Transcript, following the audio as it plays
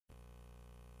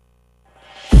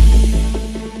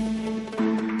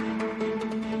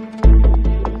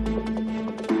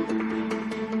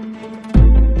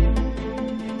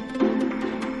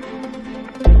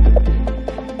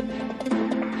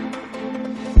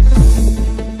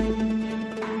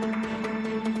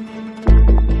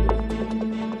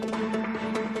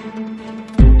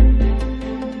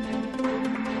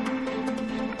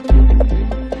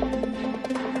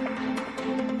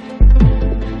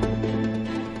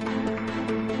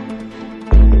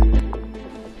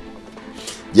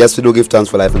Yes, we do give thanks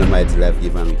for life and the mighty life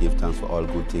given, and we give thanks for all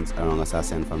good things around us are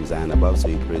sent from Zion above. So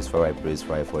we praise for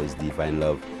His divine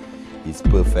love, His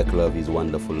perfect love, His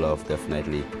wonderful love.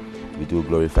 Definitely, we do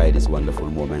glorify this wonderful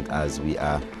moment as we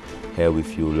are here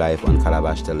with you live on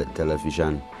Calabash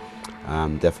television.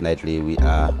 Definitely, we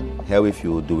are here with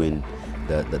you doing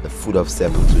the Food of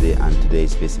Seven today, and today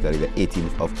is basically the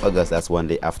 18th of August. That's one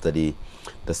day after the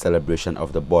celebration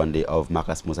of the born day of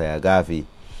Marcus Mosiah Garvey.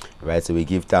 Right, so we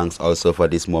give thanks also for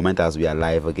this moment as we are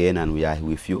live again and we are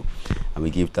with you, and we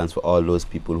give thanks for all those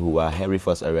people who are here with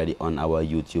us already on our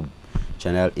YouTube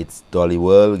channel. It's Dolly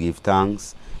World, give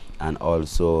thanks, and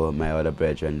also my other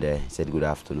brethren there said good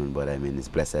afternoon, but I mean it's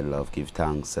blessed love, give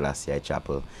thanks, Selassie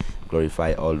Chapel,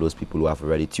 glorify all those people who have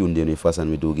already tuned in with us,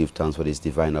 and we do give thanks for this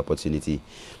divine opportunity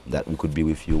that we could be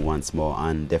with you once more.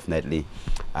 And definitely,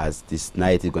 as this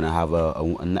night is going to have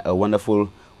a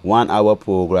wonderful 1 hour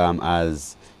program,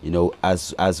 as you know,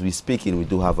 as we speaking, we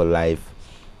do have a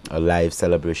live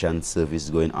celebration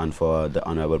service going on for the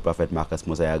Honorable Prophet Marcus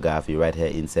Mosiah Garvey right here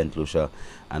in Saint Lucia,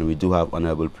 and we do have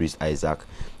Honorable Priest Isaac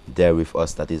there with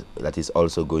us that is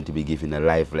also going to be giving a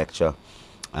live lecture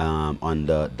on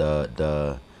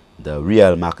the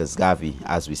real Marcus Garvey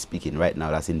as we speaking right now.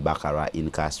 That's in Baccarat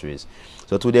in Castries.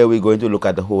 So today we're going to look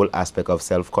at the whole aspect of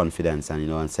self-confidence and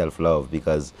and self-love,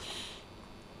 because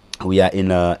we are in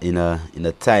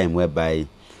a time whereby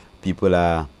people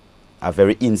are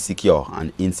very insecure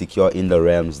in the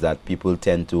realms that people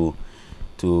tend to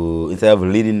instead of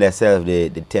leading themselves, they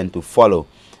tend to follow.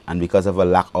 And because of a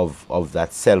lack of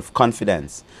that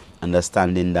self-confidence,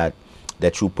 understanding that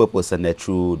their true purpose and the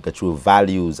true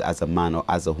values as a man or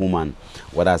as a woman,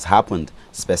 what has happened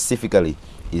specifically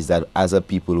is that as a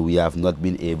people we have not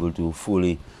been able to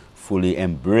fully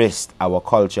embrace our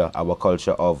culture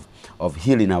of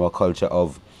healing, our culture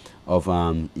of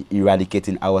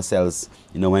eradicating ourselves,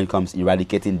 when it comes to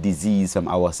eradicating disease from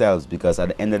ourselves. Because at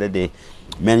the end of the day,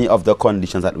 many of the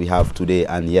conditions that we have today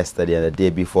and yesterday and the day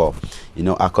before,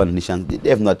 our conditions, they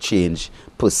have not changed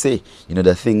per se.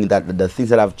 The things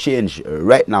that have changed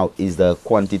right now is the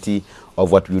quantity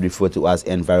of what we refer to as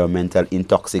environmental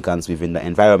intoxicants within the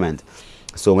environment.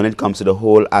 So when it comes to the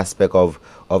whole aspect of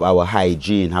our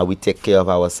hygiene, how we take care of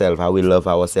ourselves, how we love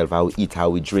ourselves, how we eat, how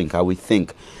we drink, how we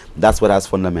think, that's what has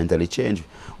fundamentally changed.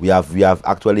 We have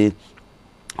actually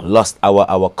lost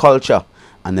our culture,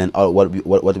 and then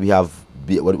what we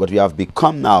have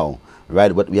become now,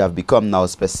 right? What we have become now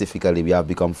specifically, we have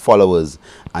become followers,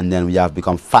 and then we have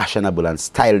become fashionable and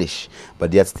stylish,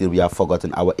 but yet still we have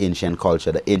forgotten our ancient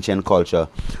culture, the ancient culture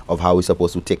of how we're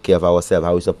supposed to take care of ourselves,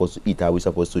 how we're supposed to eat, how we're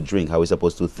supposed to drink, how we're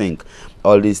supposed to think.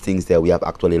 All these things there, we have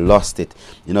actually lost it.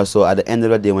 So at the end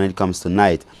of the day, when it comes to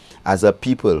night, as a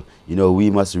people,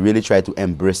 we must really try to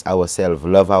embrace ourselves,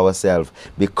 love ourselves,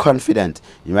 be confident,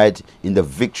 right, in the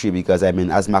victory. Because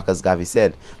as Marcus Garvey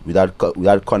said, without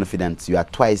confidence, you are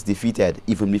twice defeated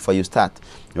even before you start,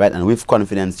 right? And with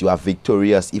confidence, you are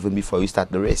victorious even before you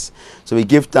start the race. So we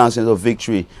give thanks for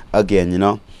victory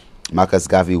again. Marcus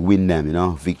Garvey win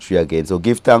them, victory again. So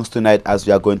give thanks tonight as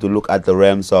we are going to look at the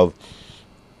realms of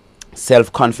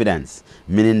self-confidence,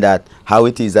 meaning that how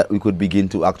it is that we could begin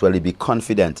to actually be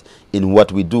confident in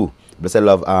what we do. Blessed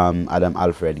love, Adam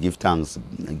Alfred, give thanks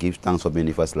for being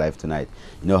the first live tonight.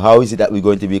 How is it that we're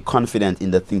going to be confident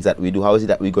in the things that we do? How is it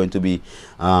that we're going to be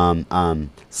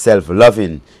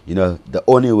self-loving? The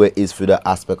only way is through the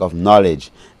aspect of knowledge.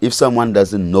 If someone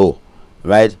doesn't know,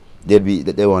 right, they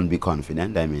won't be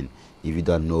confident. If you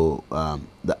don't know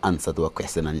the answer to a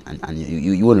question, and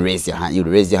you won't raise your hand, you'd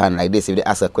raise your hand like this if they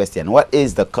ask a question. What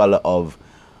is the color of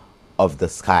the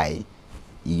sky?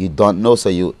 You don't know, so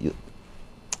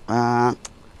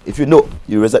if you know,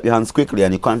 you raise up your hands quickly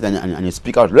and you're confident and you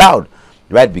speak out loud,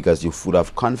 right? Because you're full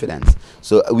of confidence.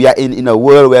 So we are in a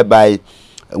world whereby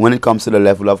when it comes to the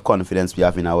level of confidence we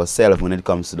have in ourselves, when it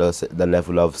comes to the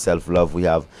level of self-love, we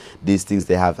have these things,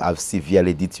 they have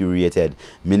severely deteriorated,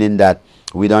 meaning that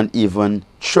we don't even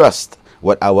trust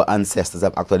what our ancestors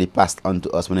have actually passed on to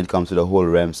us when it comes to the whole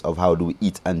realms of how do we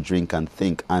eat and drink and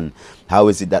think, and how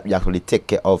is it that we actually take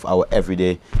care of our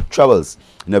everyday troubles.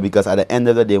 Because at the end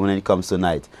of the day, when it comes to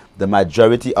night, the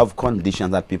majority of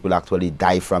conditions that people actually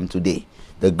die from today,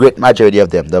 the great majority of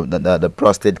them, the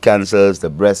prostate cancers, the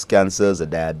breast cancers, the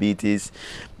diabetes,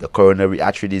 the coronary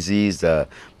artery disease, the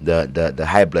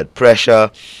high blood pressure,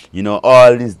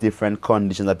 all these different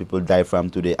conditions that people die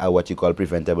from today are what you call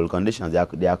preventable conditions.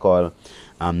 They are called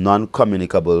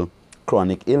non-communicable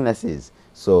chronic illnesses.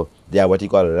 So they are what you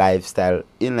call lifestyle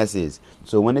illnesses.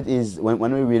 So when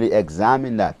we really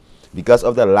examine that, because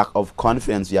of the lack of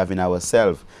confidence we have in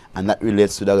ourselves, and that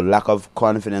relates to the lack of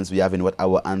confidence we have in what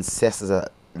our ancestors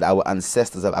our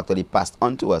ancestors have actually passed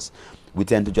on to us, we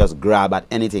tend to just grab at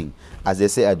anything. As they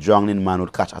say, a drowning man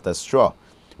would catch at a straw.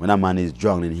 When a man is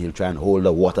drowning, he'll try and hold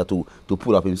the water to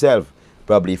pull up himself.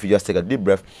 Probably if you just take a deep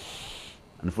breath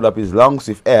and fill up his lungs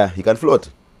with air, he can float.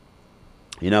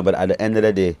 But at the end of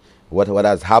the day, what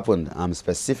has happened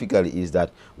specifically is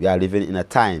that we are living in a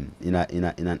time, in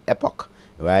an epoch,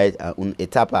 right? Un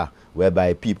etapa,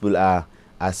 whereby people are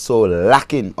so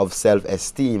lacking of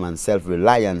self-esteem and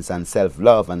self-reliance and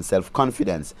self-love and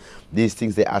self-confidence. These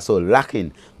things, they are so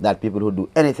lacking that people who do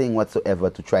anything whatsoever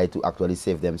to try to actually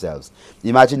save themselves.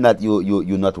 Imagine that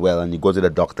you're not well and you go to the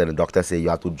doctor and the doctor says you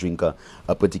have to drink a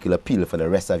particular pill for the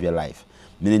rest of your life.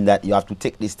 Meaning that you have to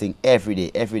take this thing every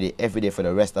day for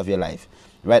the rest of your life.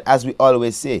 Right? As we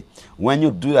always say, when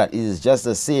you do that, it is just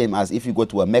the same as if you go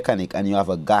to a mechanic and you have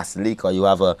a gas leak, or you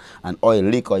have an oil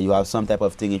leak, or you have some type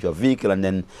of thing in your vehicle, and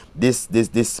then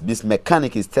this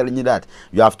mechanic is telling you that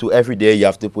you have to, every day you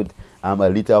have to put a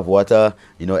liter of water.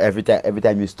 Every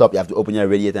time you stop, you have to open your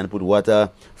radiator and put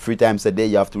water. 3 times a day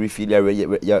you have to refill your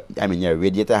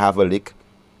radiator have a leak.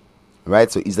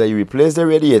 Right? So either you replace the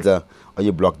radiator or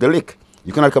you block the leak.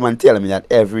 You cannot come and tell me that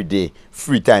every day,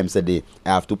 3 times a day, I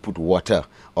have to put water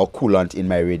or coolant in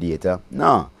my radiator.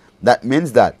 No. That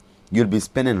means that you'll be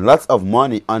spending lots of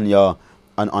money on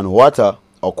water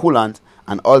or coolant,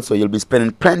 and also you'll be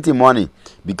spending plenty money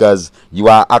because you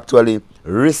are actually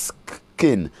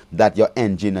risking that your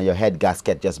engine or your head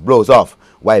gasket just blows off.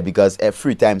 Why? Because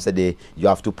 3 times a day you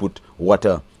have to put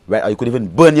water, right? Or you could even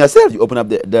burn yourself. You open up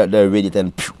the radiator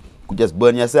and you could just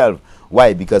burn yourself.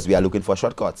 Why? Because we are looking for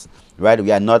shortcuts, right?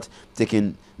 We are not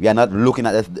looking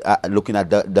at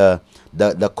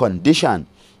the condition,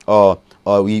 or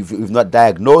we've not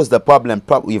diagnosed the problem.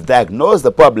 We've diagnosed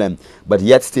the problem, but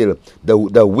yet still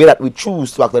the way that we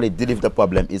choose to actually deal with the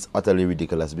problem is utterly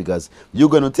ridiculous. Because you're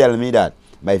going to tell me that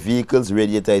my vehicle's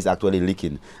radiator is actually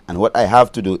leaking, and what I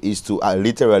have to do is to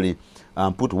literally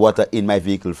put water in my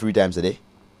vehicle 3 times a day,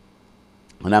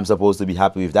 and I'm supposed to be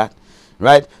happy with that.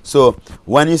 Right? So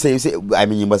when you say,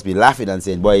 you must be laughing and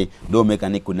saying, boy, no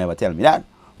mechanic could never tell me that.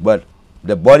 But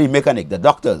the body mechanic, the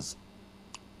doctors,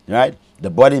 right?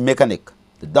 The body mechanic,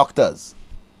 the doctors,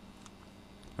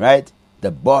 right?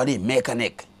 The body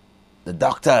mechanic, the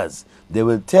doctors, they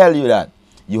will tell you that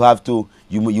you have to,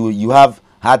 you have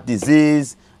heart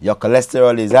disease, your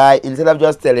cholesterol is high. Instead of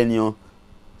just telling you,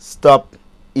 stop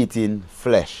eating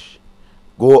flesh,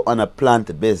 go on a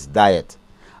plant-based diet.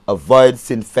 Avoid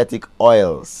synthetic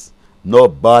oils, no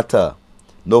butter,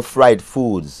 no fried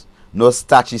foods, no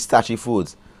starchy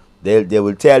foods. They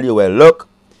will tell you, well, look,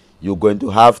 you're going to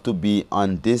have to be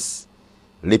on this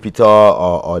Lipitor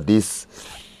or this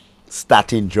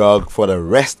statin drug for the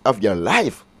rest of your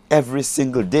life, every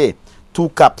single day. 2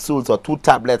 capsules or 2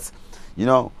 tablets,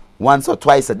 once or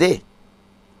twice a day.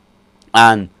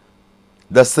 And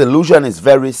the solution is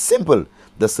very simple.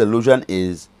 The solution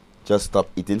is just stop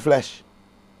eating flesh.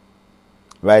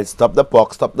 Right? Stop the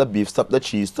pork, stop the beef, stop the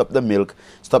cheese, stop the milk,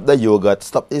 stop the yogurt,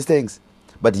 stop these things.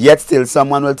 But yet still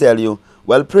someone will tell you,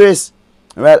 well, Chris,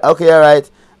 right, okay, all right,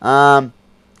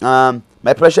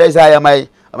 my pressure is high, or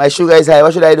my sugar is high,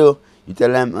 what should I do? You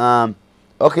tell them,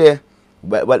 okay,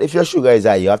 well, if your sugar is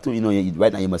high, you have to,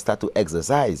 right now you must start to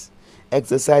exercise.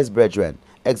 Exercise, brethren.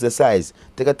 Exercise.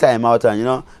 Take a time out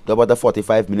and, do about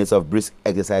 45 minutes of brisk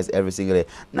exercise every single day.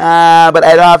 Nah, but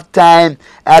I don't have time.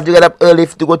 I have to get up early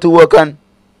to go to work on.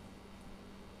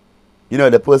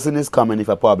 The person is coming with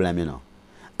a problem,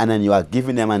 and then you are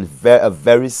giving them a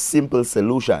very simple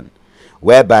solution,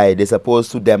 whereby they're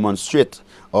supposed to demonstrate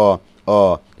or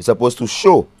they're supposed to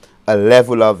show a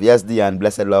level of, yes, Diane,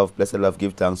 blessed love,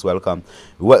 give thanks, welcome.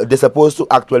 Well, they're supposed to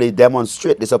actually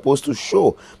demonstrate, they're supposed to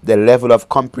show the level of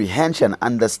comprehension,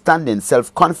 understanding,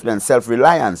 self-confidence,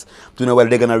 self-reliance, to know whether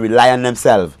they're going to rely on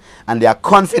themselves, and they are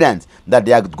confident that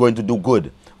they are going to do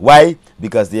good. Why?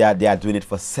 Because they are doing it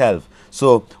for self.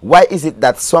 So why is it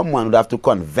that someone would have to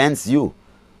convince you,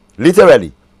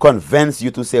 literally convince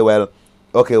you to say, well,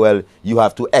 okay, well, you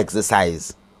have to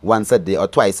exercise once a day or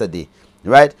twice a day,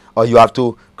 right? Or you have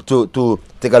to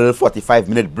take a little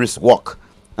 45-minute brisk walk,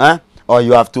 or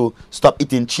you have to stop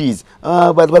eating cheese.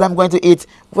 But what I'm going to eat?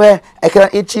 Well, I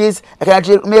cannot eat cheese, I cannot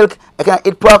drink milk, I cannot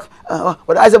eat pork.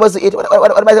 What am I supposed to eat?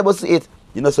 What am I supposed to eat?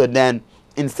 So then,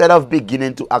 instead of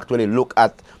beginning to actually look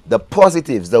at the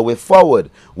positives, the way forward,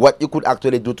 what you could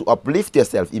actually do to uplift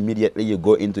yourself, immediately you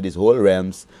go into these whole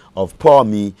realms of poor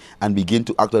me and begin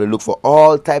to actually look for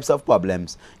all types of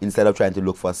problems instead of trying to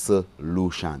look for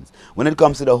solutions. When it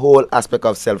comes to the whole aspect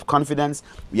of self-confidence,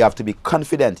 we have to be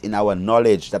confident in our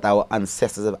knowledge that our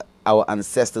ancestors our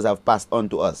ancestors have passed on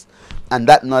to us. And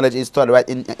that knowledge is stored right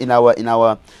in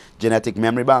our genetic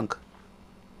memory bank.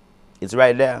 It's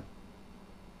right there.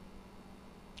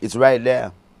 It's right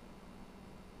there.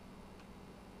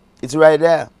 It's right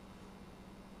there.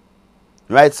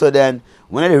 Right? So then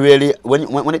when it really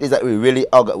when it is that we really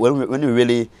when we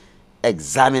really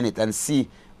examine it and see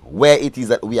where it is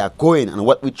that we are going and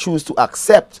what we choose to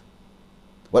accept,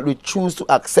 what we choose to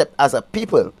accept as a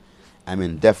people, I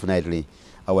mean, definitely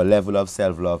our level of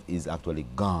self-love is actually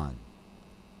gone.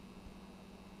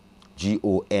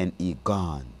 G-O-N-E,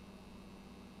 gone.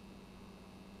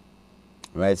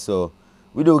 Right? So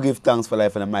we do give thanks for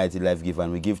life and a mighty life giver,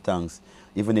 and we give thanks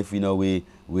even if we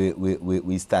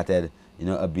started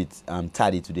a bit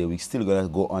tardy today. We're still gonna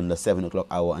go on the 7 o'clock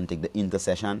hour and take the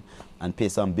intercession and pay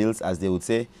some bills, as they would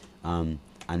say, and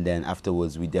then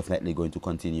afterwards we're definitely going to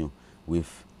continue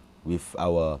with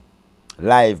our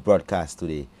live broadcast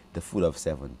today, the Food of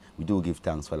 7. We do give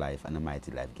thanks for life and a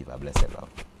mighty life giver. Blessed love.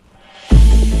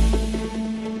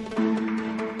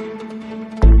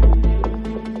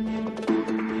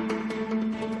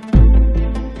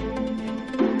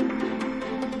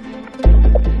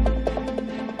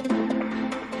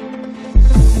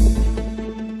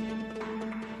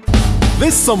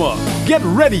 This summer, get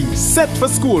ready, set for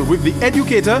school with the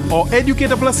Educator or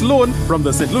Educator Plus loan from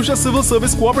the Saint Lucia Civil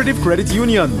Service Cooperative Credit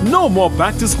Union. No more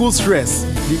back-to-school stress.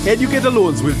 The Educator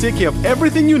loans will take care of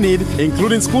everything you need,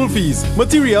 including school fees,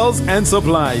 materials, and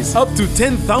supplies. Up to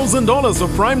 $10,000 for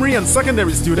primary and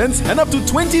secondary students, and up to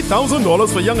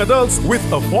 $20,000 for young adults with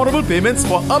affordable payments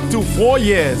for up to 4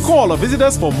 years. Call or visit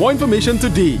us for more information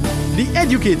today. The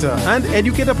Educator and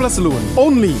Educator Plus loan,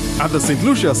 only at the Saint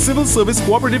Lucia Civil Service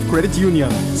Cooperative Credit Union.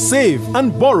 Save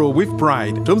and borrow with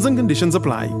pride. Terms and conditions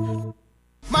apply.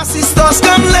 My sisters,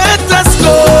 come let us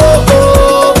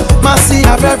go. Mercy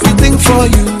have everything for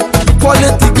you.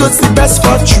 Quality goods, the best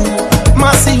for true.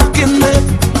 Mercy, you can live.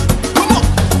 Come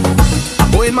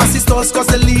on. Go in my sisters, cause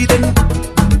they're leading.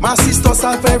 My sisters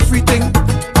have everything.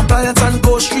 Appliance and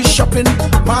grocery shopping.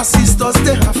 My sisters,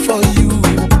 they have for you.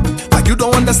 Like you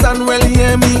don't understand, well,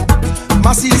 hear me.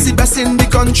 Mercy is the best in the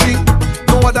country.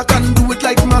 No other can do it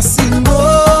like Mercy.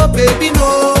 No, baby,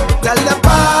 no. Tell the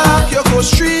park your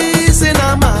groceries in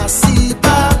a Mercy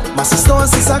bar. Mercy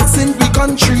stores is in the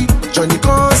country. Johnny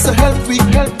comes to help we.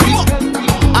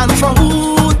 And for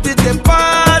who did the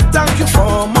part, thank you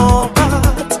for more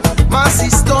part. Mercy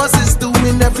stores is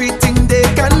doing everything they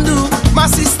can do.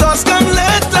 Mercy stores, come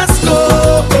let us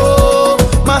go.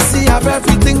 Mercy have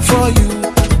everything for you.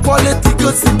 Quality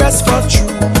goods, the best for true.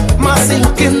 Mercy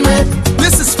looking at.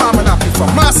 This is Farmer Happy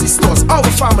from Mercy Stores. Our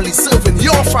family serving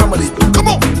your family. Come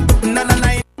on.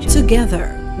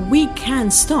 Together, we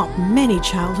can stop many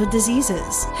childhood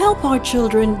diseases. Help our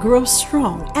children grow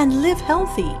strong and live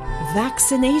healthy.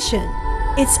 Vaccination.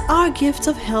 It's our gift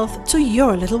of health to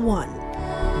your little one.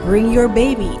 Bring your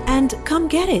baby and come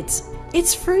get it.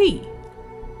 It's free.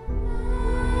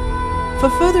 For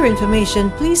further information,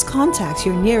 please contact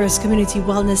your nearest community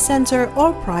wellness center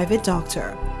or private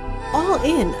doctor. All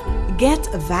in, get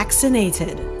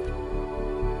vaccinated.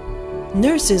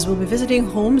 Nurses will be visiting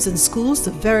homes and schools to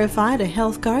verify the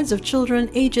health cards of children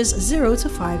ages 0 to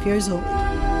 5 years old.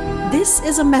 This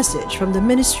is a message from the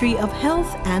Ministry of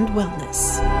Health and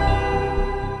Wellness.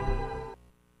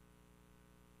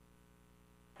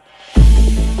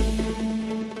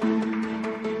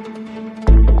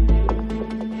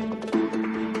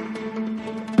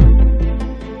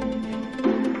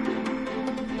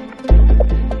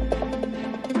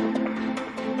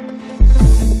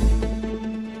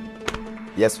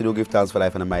 Yes, we do give thanks for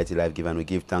life and a mighty life given. We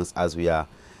give thanks as we are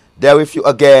there with you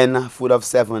again. Food of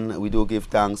 7. We do give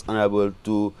thanks, honorable,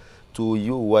 to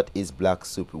you. What is black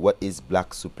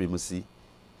supremacy?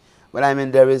 Well, I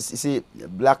mean, there is, you see,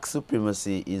 black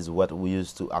supremacy is what we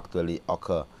used to actually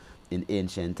occur in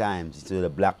ancient times. So the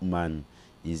black man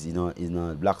is,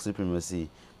 black supremacy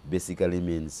basically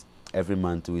means every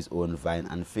man to his own vine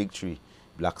and fig tree.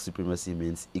 Black supremacy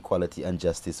means equality and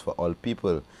justice for all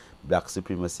people. Black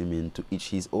supremacy means to each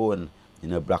his own.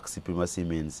 Black supremacy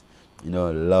means,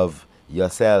 love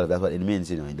yourself. That's what it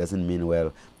means. It doesn't mean,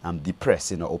 well, I'm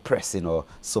depressing or oppressing or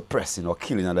suppressing or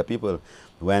killing other people.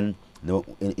 When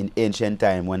in ancient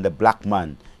time, when the black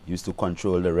man used to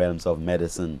control the realms of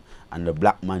medicine, and the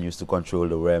black man used to control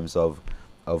the realms of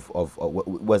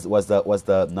was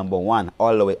the number one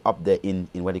all the way up there in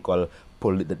what they call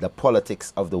the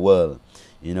politics of the world,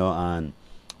 and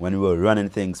when we were running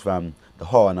things from the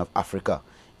Horn of Africa,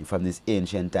 from these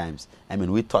ancient times, I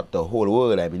mean, we taught the whole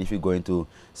world. I mean, if you go into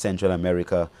Central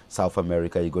America, South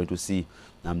America, you're going to see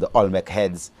the Olmec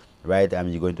heads, right? I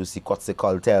mean, you're going to see Kotze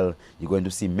Coltel, you're going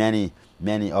to see many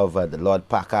of the Lord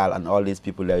Pakal and all these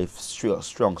people there with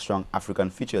strong African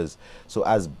features. So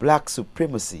as black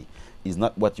supremacy is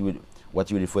not what you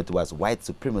would refer to as white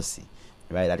supremacy,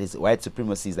 right? That is, white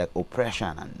supremacy is like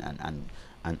oppression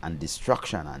and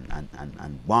destruction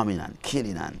and bombing and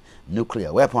killing and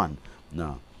nuclear weapon.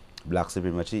 No, black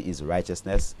supremacy is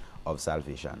righteousness of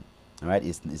salvation. All right,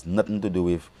 it's nothing to do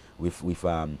with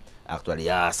actually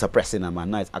suppressing a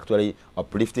man. No, it's actually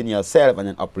uplifting yourself and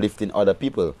then uplifting other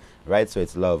people, right? So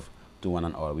it's love to one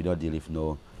and all. We don't deal with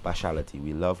no partiality.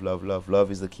 We love.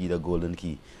 Love is the key, the golden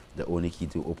key, the only key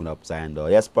to open up Zion door.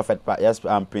 Yes,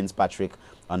 Prince Patrick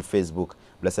on Facebook.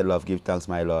 Blessed love, give thanks,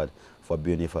 my Lord, for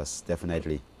being with us.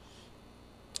 Definitely.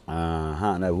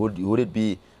 Now, would it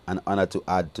be an honor to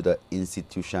add to the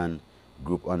institution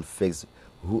group on Facebook?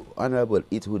 Honorable,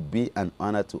 it would be an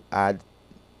honor to add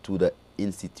to the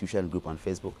institution group on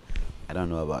Facebook. I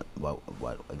don't know about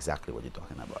exactly what you're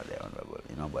talking about there, Honorable.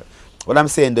 You know, but what I'm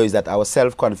saying though is that our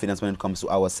self-confidence when it comes to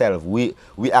ourselves, we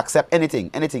accept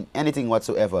anything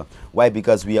whatsoever. Why?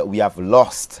 Because we have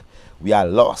lost. We are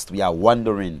lost. We are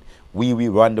wandering. We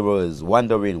wanderers,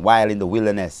 wandering while in the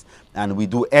wilderness, and we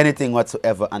do anything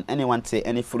whatsoever, and anyone say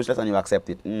any foolishness and you accept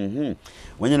it.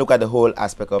 When you look at the whole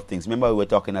aspect of things, remember we were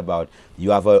talking about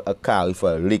you have a car with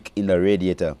a leak in the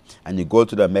radiator, and you go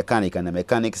to the mechanic, and the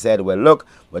mechanic said, well, look,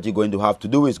 what you're going to have to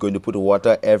do is going to put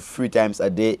water every 3 times a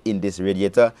day in this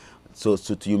radiator, so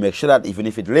you make sure that even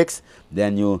if it leaks,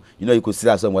 then you could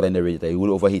still have some water in the radiator. It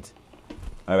will overheat.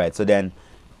 All right, so then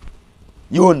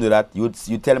you wouldn't do that.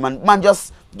 You tell man,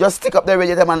 just stick up the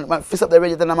radiator, man, fix up the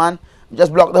radiator, man.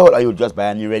 Just block the hole, or you just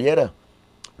buy a new radiator.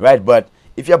 Right? But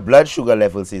if your blood sugar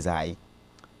levels is high,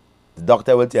 the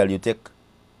doctor will tell you take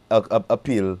a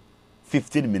pill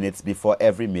 15 minutes before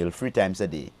every meal, 3 times a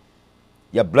day.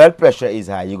 Your blood pressure is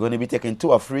high, you're going to be taking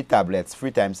 2 or 3 tablets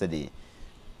 3 times a day.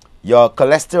 Your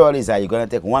cholesterol is high, you're going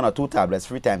to take 1 or 2 tablets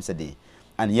 3 times a day.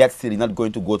 And yet still you're not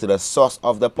going to go to the source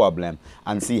of the problem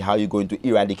and see how you're going to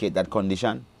eradicate that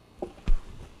condition.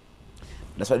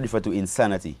 That's what I refer to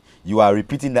insanity. You are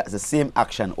repeating the same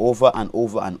action over and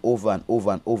over and over and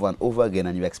over and over and over again,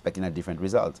 and you're expecting a different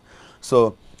result.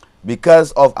 So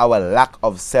because of our lack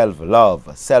of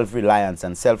self-love, self-reliance,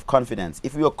 and self-confidence,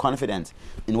 if we are confident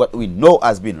in what we know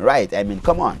has been right, I mean,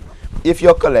 come on. If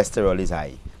your cholesterol is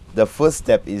high, the first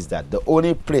step is that the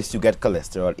only place you get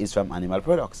cholesterol is from animal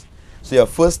products. So your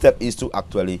first step is to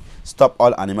actually stop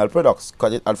all animal products.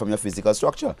 Cut it out from your physical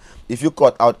structure. If you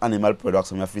cut out animal products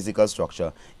from your physical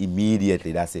structure,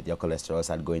 immediately, that's it, your cholesterol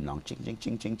starts going down. Ching, ching,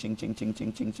 ching, ching, ching, ching, ching,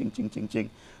 ching, ching, ching, ching, ching,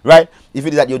 ching. Right? If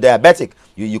it is that you're diabetic,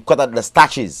 you cut out the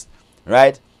starches,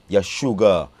 right? Your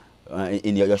sugar,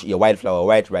 in your white flour,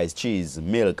 white rice, cheese,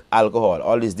 milk, alcohol,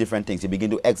 all these different things. You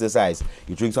begin to exercise.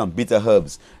 You drink some bitter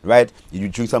herbs, right? You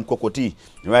drink some cocoa tea,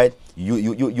 right?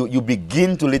 You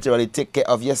begin to literally take care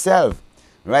of yourself,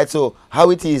 right? So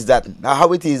how it is that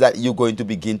you're going to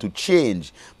begin to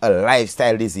change a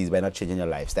lifestyle disease by not changing your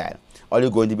lifestyle. All you're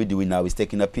going to be doing now is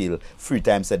taking a pill 3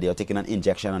 times a day, or taking an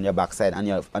injection on your backside and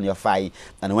your thigh.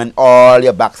 And when all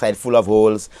your backside full of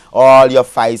holes, all your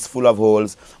thighs full of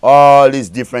holes, all these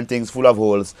different things full of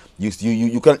holes,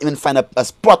 you can't even find a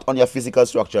spot on your physical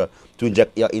structure to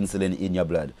inject your insulin in your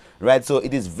blood, right? So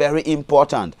it is very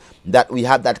important that we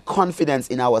have that confidence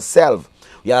in ourselves.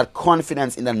 We have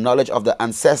confidence in the knowledge of the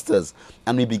ancestors,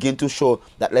 and we begin to show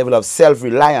that level of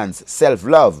self-reliance,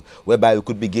 self-love, whereby we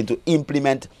could begin to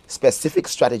implement specific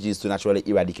strategies to naturally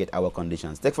eradicate our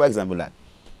conditions. Take, for example, that.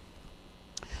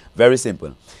 Very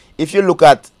simple. If you look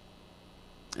at,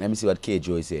 let me see what K.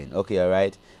 Joe is saying. Okay, all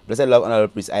right. Blessed love,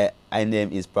 honorable priest. I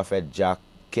name is Prophet Jack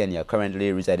Kenya,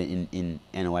 currently residing in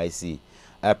NYC.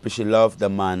 I appreciate love, the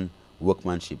man,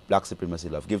 workmanship, black supremacy,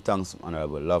 love. Give thanks,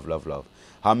 honorable, love, love, love.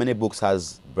 How many books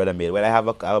has brother made? Well, I have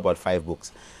about 5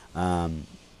 books.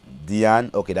 Diane,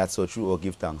 okay, that's so true. Oh,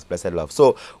 give thanks, blessed love.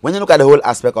 So when you look at the whole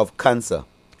aspect of cancer,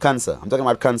 I'm talking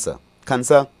about cancer,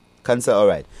 all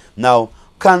right. Now,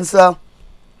 cancer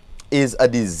is a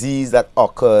disease that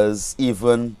occurs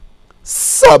even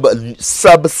subcellular,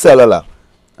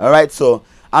 all right. So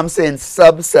I'm saying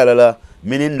subcellular,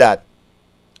 meaning that,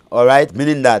 all right,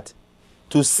 meaning that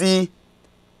to see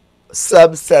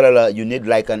subcellular, you need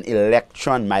like an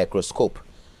electron microscope,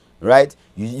 right?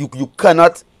 You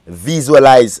cannot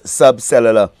visualize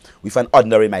subcellular with an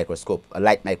ordinary microscope, a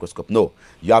light microscope. No,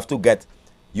 you have to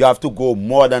go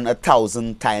more than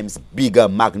 1,000 times bigger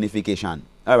magnification.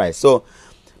 All right, so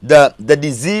the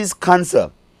disease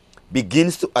cancer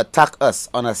begins to attack us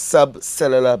on a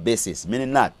subcellular basis,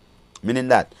 meaning that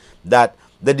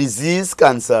the disease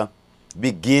cancer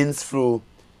begins through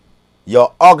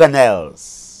your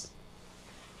organelles,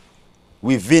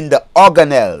 within the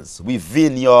organelles,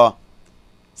 within your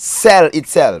cell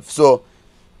itself. So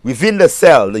within the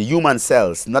cell, the human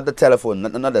cells, not the telephone,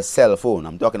 not the cell phone.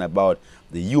 I'm talking about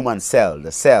the human cell,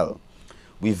 the cell.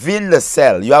 Within the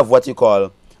cell, you have what you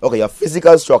call, okay, your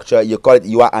physical structure, you call it,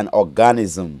 you are an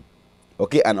organism.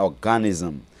 Okay, an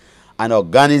organism. An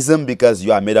organism because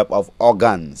you are made up of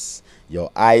organs.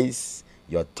 Your eyes,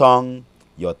 your tongue,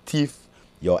 your teeth,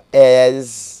 your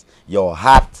ears, your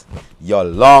heart, your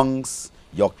lungs,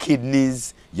 your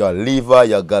kidneys, your liver,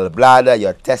 your gallbladder,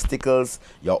 your testicles,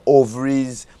 your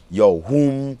ovaries, your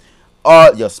womb,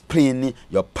 all your spleen,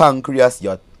 your pancreas,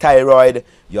 your thyroid,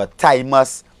 your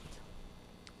thymus,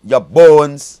 your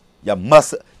bones, your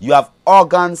muscle. You have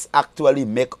organs actually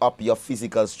make up your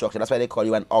physical structure. That's why they call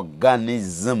you an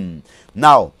organism.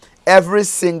 Now, every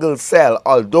single cell,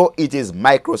 although it is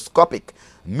microscopic,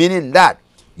 meaning that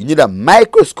you need a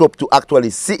microscope to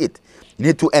actually see it. You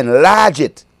need to enlarge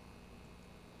it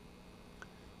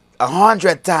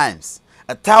 100 times,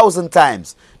 1,000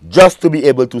 times, just to be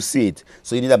able to see it.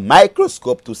 So you need a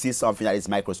microscope to see something that is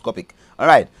microscopic. All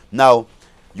right. Now,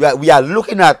 we are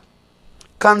looking at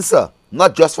cancer,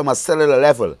 not just from a cellular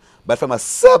level, but from a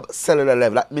subcellular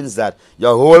level. That means that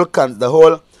your the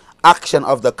whole action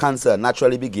of the cancer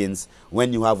naturally begins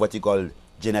when you have what you call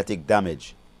genetic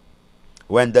damage.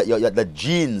 When the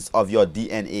genes of your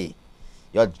DNA,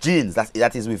 your genes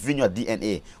that is within your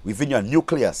DNA, within your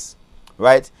nucleus,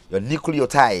 right? Your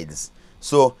nucleotides.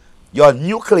 So your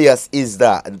nucleus is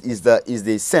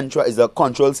the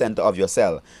control center of your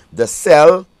cell. The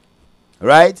cell,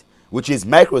 right, which is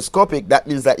microscopic. That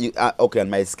means that you okay, on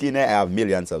my skin I have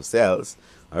millions of cells,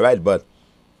 all right, but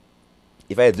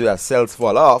if I do that, cells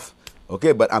fall off,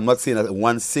 okay, but I'm not seeing that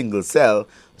one single cell.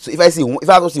 So if I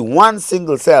have to see one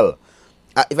single cell,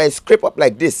 if I scrape up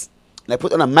like this and I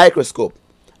put on a microscope,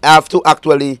 I have to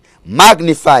actually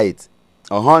magnify it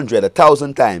 100,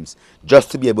 1,000 times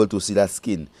just to be able to see that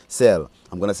skin cell.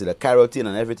 I'm going to see the keratin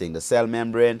and everything, the cell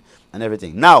membrane and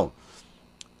everything. Now,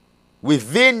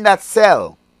 within that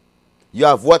cell, you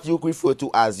have what you refer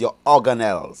to as your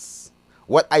organelles.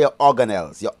 What are your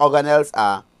organelles? Your organelles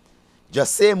are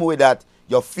just same way that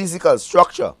your physical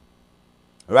structure,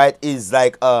 right, is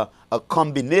like a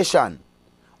combination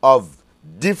of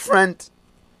different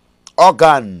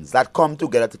organs that come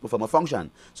together to perform a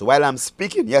function. So while I'm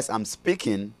speaking, yes, I'm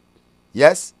speaking,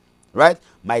 yes, right?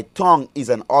 My tongue is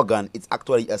an organ. It's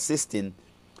actually assisting.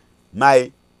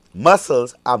 My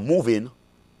muscles are moving.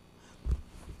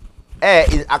 Air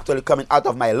is actually coming out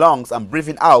of my lungs. I'm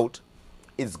breathing out.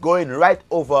 It's going right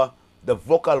over the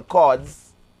vocal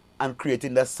cords and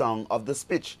creating the song of the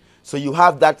speech. So you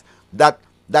have that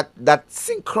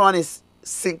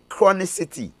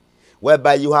synchronicity,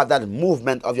 whereby you have that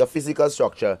movement of your physical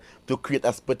structure to create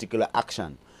a particular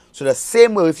action. So the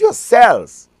same way with your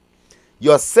cells,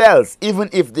 even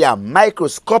if they are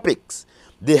microscopic,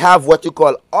 they have what you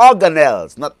call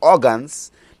organelles, not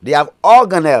organs. They have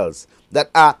organelles that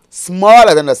are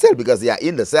smaller than the cell because they are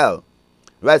in the cell,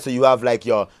 right? So you have like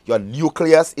your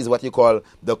nucleus is what you call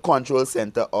the control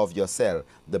center of your cell,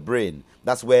 the brain.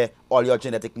 That's where all your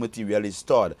genetic material is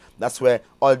stored. That's where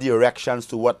all the directions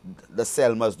to what the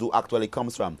cell must do actually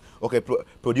comes from. Okay,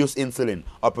 produce insulin,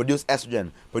 or produce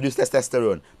estrogen, produce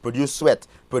testosterone, produce sweat,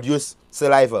 produce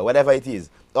saliva, whatever it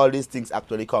is. All these things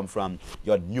actually come from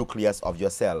your nucleus of your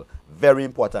cell. Very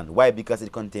important. Why? Because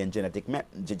it contains genetic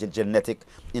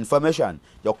information.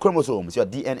 Your chromosomes, your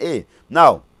DNA.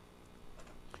 Now,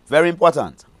 very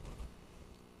important.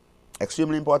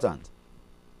 Extremely important.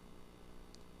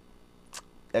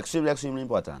 Extremely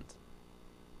important.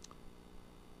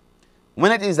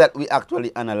 When it is that we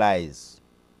actually analyze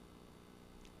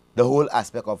the whole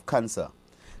aspect of cancer,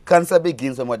 cancer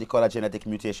begins from what they call a genetic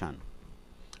mutation,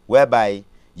 whereby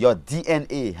your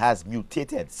DNA has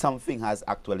mutated. Something has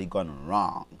actually gone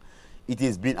wrong. It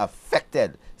is being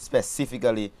affected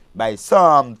specifically by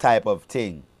some type of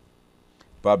thing.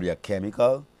 Probably a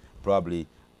chemical, probably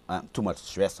too much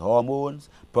stress hormones,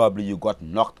 probably you got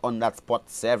knocked on that spot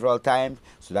several times,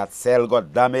 so that cell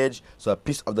got damaged, so a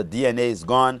piece of the DNA is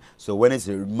gone, so when it's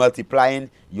multiplying,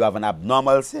 you have an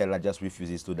abnormal cell that just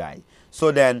refuses to die.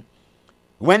 So then,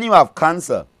 when you have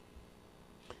cancer,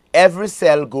 every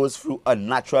cell goes through a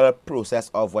natural process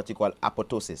of what you call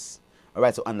apoptosis.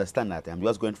 Alright, so understand that. I'm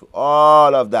just going through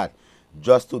all of that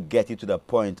just to get you to the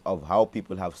point of how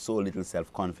people have so little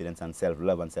self-confidence and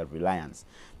self-love and self-reliance.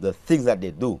 The things that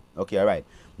they do. Okay, all right.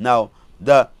 Now,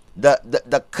 the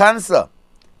cancer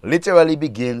literally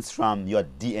begins from your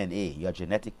DNA, your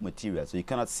genetic material. So you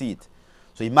cannot see it.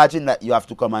 So imagine that you have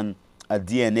to come and a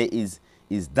DNA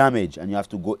is damaged and you have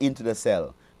to go into the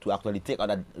cell to actually take out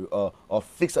that or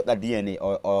fix up that DNA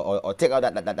or take out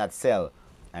that cell,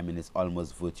 I mean, it's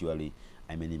almost virtually,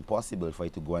 I mean, impossible for you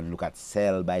to go and look at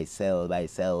cell by cell by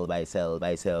cell by cell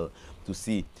by cell to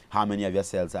see how many of your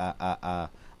cells are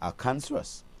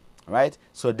cancerous, right?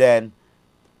 So then,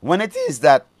 when it is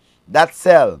that that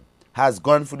cell has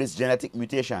gone through this genetic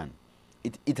mutation,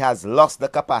 it has lost the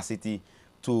capacity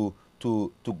to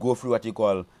go through what you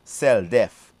call cell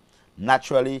death,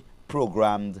 naturally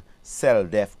programmed cell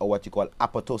death, or what you call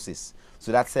apoptosis.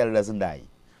 So that cell doesn't die.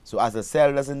 So as the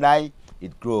cell doesn't die,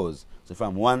 it grows. So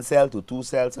from 1 cell to 2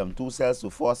 cells, from 2 cells to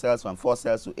 4 cells, from 4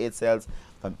 cells to 8 cells,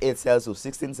 from 8 cells to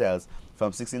 16 cells,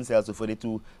 from 16 cells to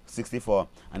 42, 64,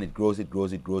 and it grows, it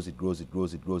grows, it grows, it grows, it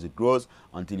grows, it grows, it grows,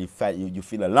 until you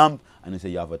feel a lump, and you say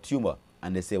you have a tumor.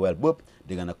 And they say, well, boop,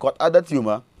 they're going to cut out the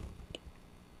tumor.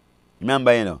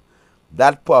 Remember, you know,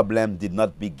 that problem did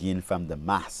not begin from the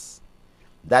mass.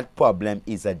 That problem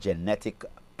is a genetic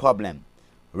problem,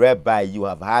 whereby you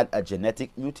have had a genetic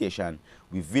mutation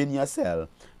within your cell,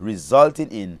 resulting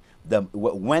in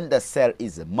when the cell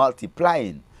is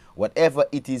multiplying, whatever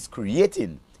it is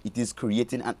creating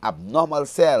an abnormal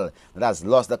cell that has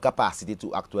lost the capacity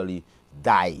to actually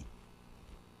die.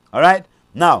 All right?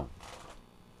 Now,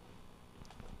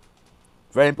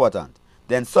 very important.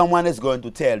 Then someone is going to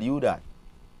tell you that,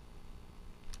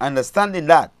 understanding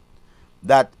that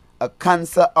a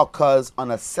cancer occurs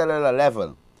on a cellular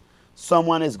level,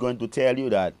 someone is going to tell you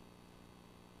that,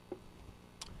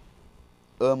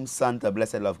 Santa,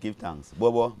 blessed love, give thanks.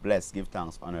 Bobo, bless, give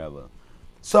thanks, honorable.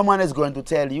 Someone is going to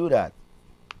tell you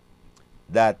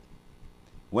that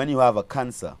when you have a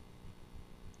cancer,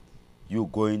 you're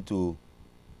going to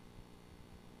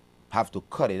have to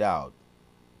cut it out.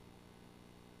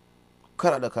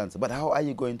 Cut out the cancer. But how are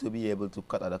you going to be able to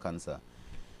cut out the cancer?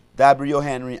 W.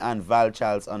 Henry and Val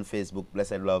Charles on Facebook,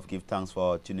 blessed love, give thanks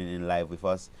for tuning in live with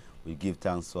us. We give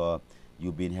thanks for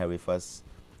you being here with us.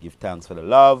 Give thanks for the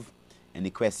love. Any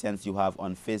questions you have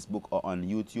on Facebook or on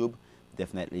YouTube,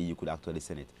 definitely you could actually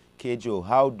send it. Kejo,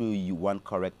 how do you want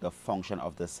correct the function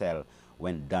of the cell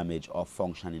when damaged or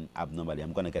functioning abnormally?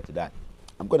 I'm going to get to that.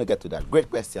 I'm going to get to that. Great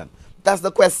question. That's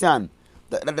the question.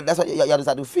 That's what you just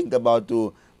have to think about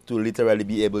to literally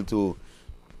be able to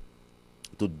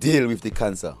deal with the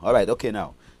cancer. All right, okay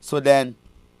now. So then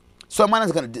someone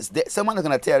is going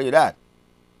to tell you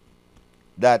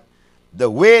that the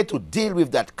way to deal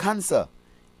with that cancer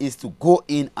is to go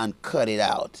in and cut it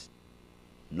out.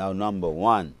 Now, number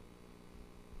one,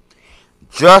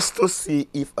 just to see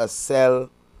if a cell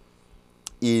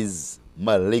is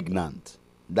malignant,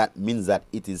 that means that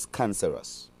it is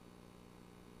cancerous.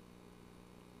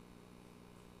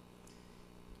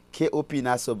 ¿Qué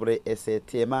opina sobre ese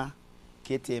tema?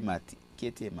 ¿Qué tema?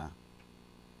 ¿Qué tema?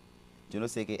 Yo no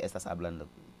sé qué estás hablando.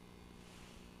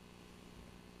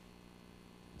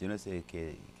 Yo no sé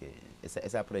qué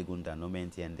esa pregunta, no me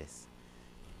entiendes.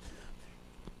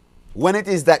 When it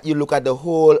is that you look at the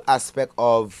whole aspect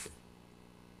of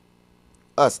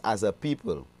us as a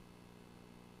people,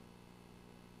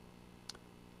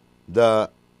 the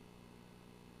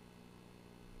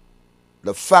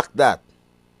fact that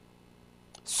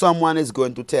someone is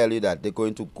going to tell you that they're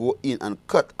going to go in and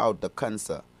cut out the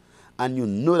cancer, and you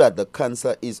know that the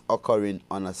cancer is occurring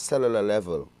on a cellular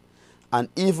level, and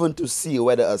even to see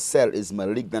whether a cell is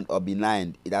malignant or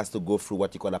benign, it has to go through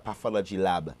what you call a pathology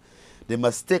lab. They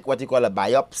must take what you call a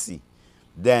biopsy,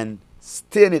 then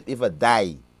stain it with a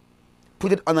dye,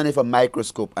 put it underneath a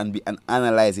microscope and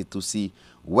analyze it to see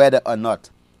whether or not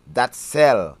that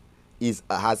cell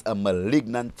has a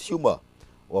malignant tumor,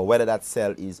 or whether that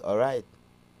cell is all right.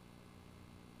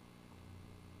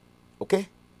 Okay?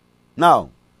 Now,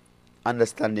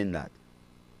 understanding that,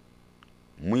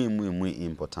 muy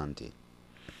importante.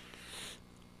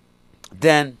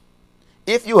 Then,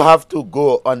 if you have to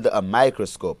go under a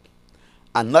microscope,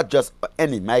 and not just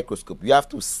any microscope, you have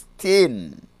to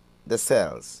stain the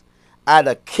cells, add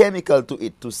a chemical to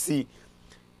it to see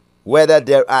whether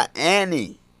there are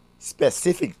any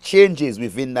specific changes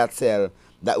within that cell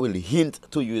that will hint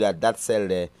to you that that cell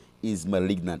there is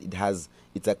malignant.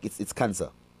 It's cancer.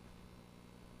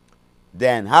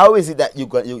 Then how is it that you're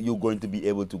going to be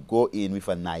able to go in with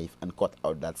a knife and cut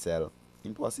out that cell?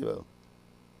 Impossible.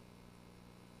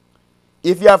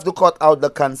 If you have to cut out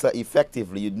the cancer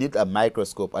effectively, you need a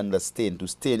microscope and a stain to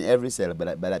stain every cell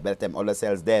by the time all the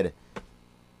cells dead.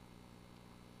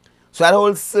 So that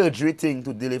whole surgery thing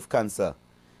to deal with cancer,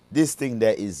 this thing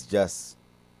there is just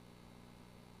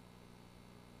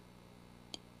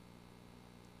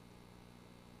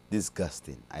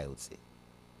disgusting, I would say.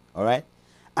 All right?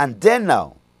 And then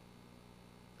now,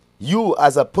 you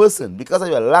as a person, because of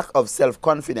your lack of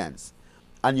self-confidence,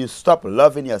 and you stop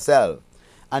loving yourself,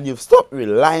 and you've stopped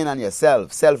relying on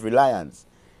yourself, self-reliance,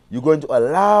 you're going to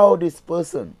allow this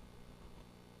person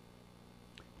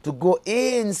to go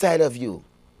inside of you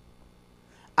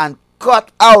and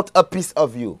cut out a piece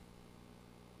of you.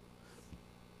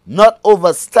 Not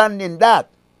overstanding that,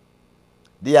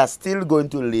 they are still going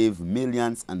to leave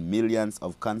millions and millions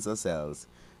of cancer cells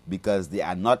because they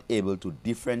are not able to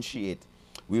differentiate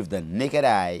with the naked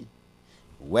eye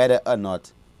whether or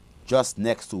not just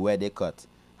next to where they cut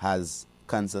has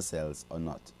cancer cells or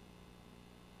not.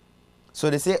 So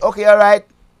they say, okay, all right,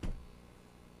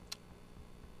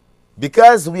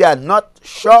 because we are not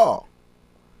sure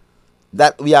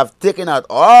that we have taken out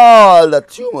all the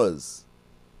tumors,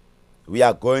 we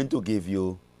are going to give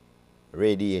you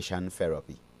radiation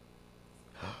therapy.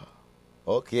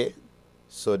 Okay,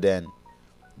 so then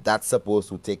that's supposed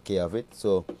to take care of it.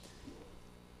 So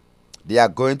they are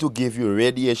going to give you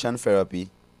radiation therapy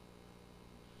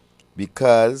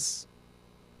because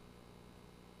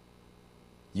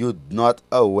you're not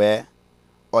aware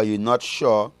or you're not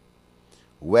sure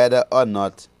whether or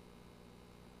not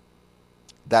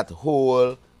that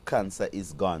whole cancer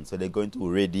is gone. So they're going to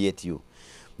radiate you.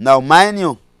 Now, mind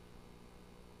you,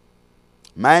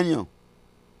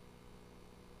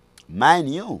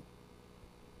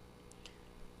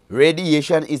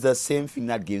 radiation is the same thing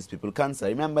that gives people cancer.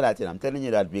 Remember that, I'm telling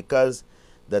you that because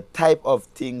the type of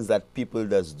things that people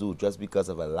do just because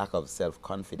of a lack of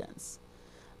self-confidence,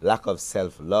 lack of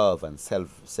self-love and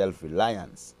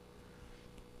self-reliance.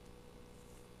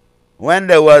 When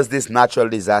there was this natural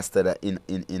disaster in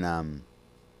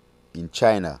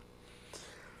China,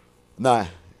 no,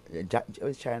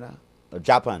 China or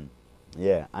Japan,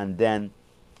 yeah, and then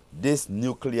this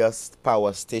nuclear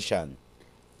power station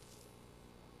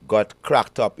got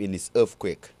cracked up in this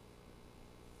earthquake.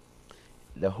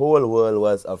 The whole world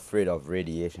was afraid of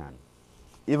radiation,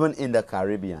 even in the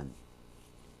Caribbean.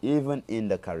 Even in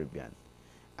the Caribbean,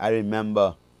 I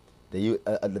remember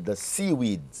the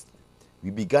seaweeds. We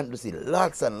began to see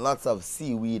lots and lots of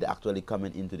seaweed actually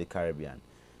coming into the Caribbean.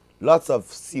 Lots of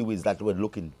seaweeds that were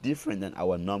looking different than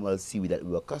our normal seaweed that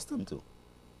we were accustomed to.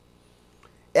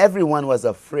 Everyone was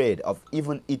afraid of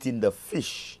even eating the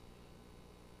fish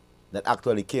that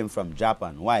actually came from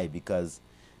Japan. Why? Because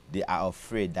they are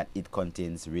afraid that it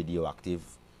contains radioactive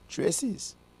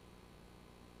traces.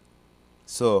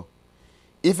 So,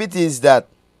 if it is that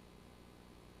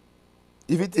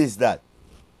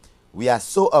we are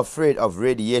so afraid of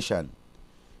radiation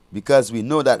because we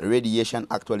know that radiation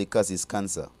actually causes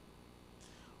cancer,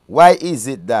 why is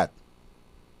it that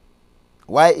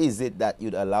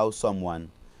you'd allow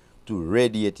someone to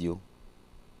radiate you?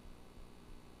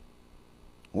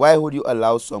 Why would you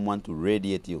allow someone to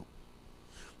radiate you?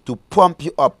 To pump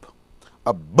you up,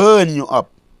 or burn you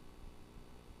up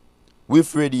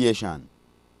with radiation.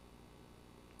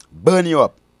 Burn you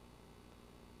up.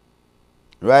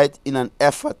 Right? In an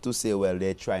effort to say, well,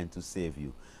 they're trying to save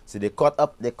you. So they cut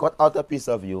out a piece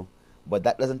of you, but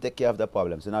that doesn't take care of the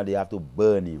problem. So now they have to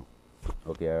burn you.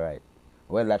 Okay, all right.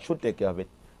 Well, that should take care of it.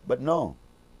 But no.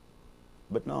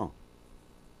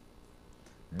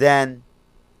 Then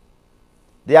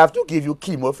they have to give you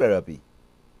chemotherapy.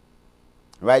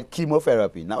 Right?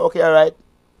 Chemotherapy. Now, okay, all right.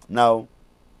 Now,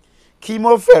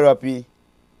 chemotherapy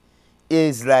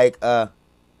is like a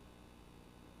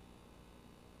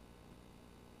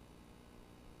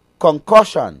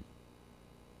concoction,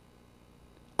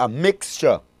 a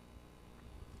mixture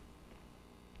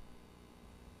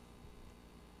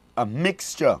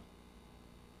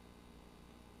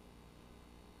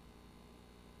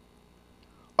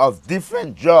of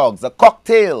different drugs, a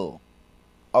cocktail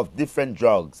of different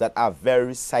drugs that are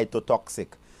very cytotoxic.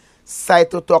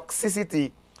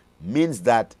 Cytotoxicity means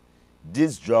that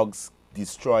these drugs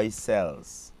destroy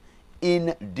cells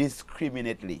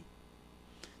indiscriminately.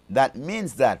 That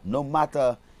means that no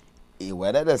matter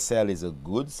whether the cell is a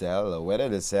good cell or whether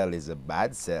the cell is a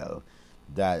bad cell,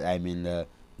 the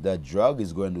drug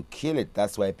is going to kill it.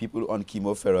 That's why people on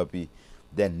chemotherapy,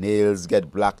 their nails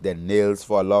get black, their nails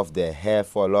fall off, their hair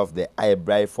fall off, their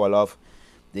eyebrow fall off.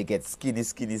 They get skinny,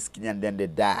 and then they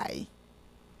die.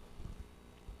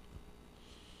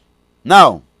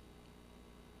 Now,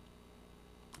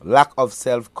 lack of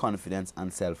self-confidence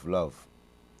and self-love.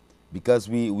 Because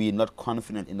we're not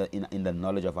confident in the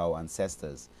knowledge of our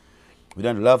ancestors. We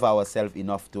don't love ourselves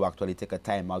enough to actually take a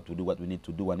time out to do what we need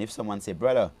to do. And if someone say,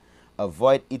 brother,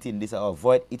 avoid eating this or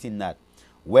avoid eating that,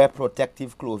 wear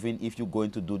protective clothing if you're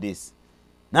going to do this.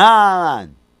 Nah,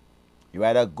 man. You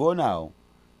either go now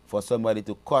for somebody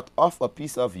to cut off a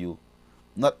piece of you,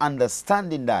 not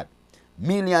understanding that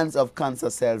millions of cancer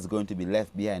cells going to be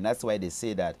left behind. That's why they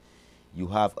say that you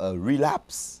have a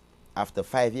relapse after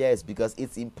 5 years, because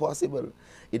it's impossible.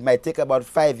 It might take about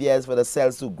 5 years for the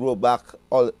cells to grow back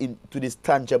all into this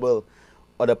tangible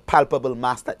or the palpable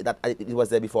mass that it was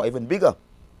there before, even bigger.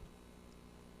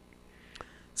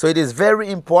 So it is very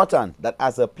important that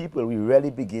as a people we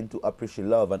really begin to appreciate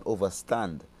love and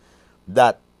understand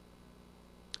that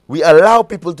we allow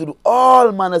people to do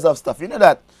all manners of stuff. You know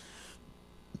that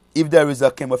if there is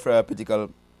a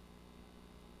chemotherapeutic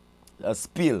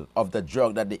spill of the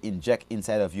drug that they inject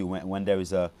inside of you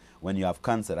when you have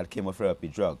cancer, that chemotherapy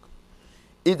drug,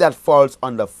 if that falls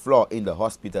on the floor in the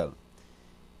hospital,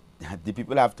 the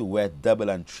people have to wear double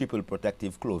and triple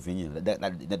protective clothing. You know,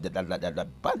 that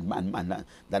bad man,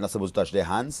 they're not supposed to touch their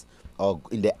hands, or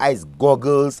in their eyes,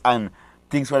 goggles and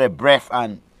things for their breath,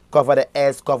 and cover their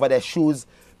ears, cover their shoes,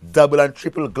 double and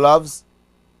triple gloves,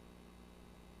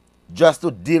 just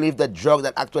to deal with the drug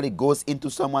that actually goes into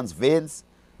someone's veins.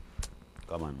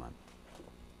 Come on, man.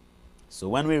 So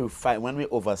when we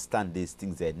understand these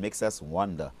things, it makes us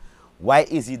wonder, why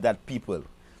is it that people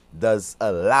does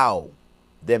allow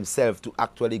themselves to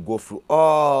actually go through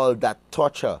all that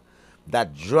torture,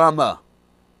 that drama?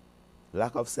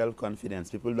 Lack of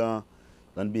self-confidence. People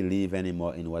don't believe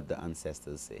anymore in what the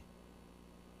ancestors say.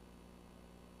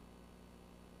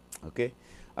 Okay?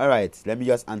 All right, let me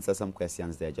just answer some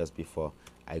questions there just before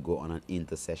I go on an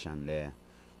intercession there.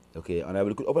 Okay, and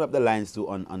we could open up the lines too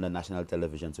on the national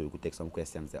television, so we could take some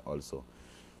questions there also.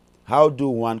 How do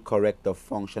one correct the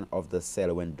function of the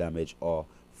cell when damaged or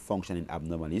functioning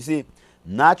abnormally? You see,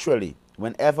 naturally,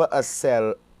 whenever a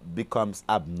cell becomes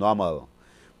abnormal,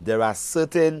 there are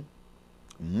certain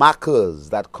markers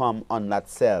that come on that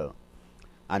cell.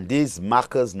 And these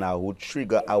markers now will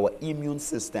trigger our immune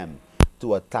system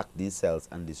to attack these cells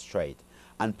and destroy it.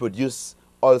 And produce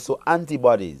also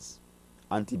antibodies.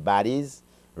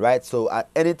 Right? So at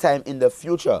any time in the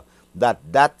future that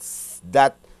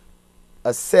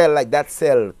a cell like that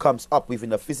cell comes up within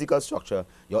the physical structure,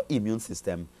 your immune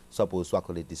system is supposed to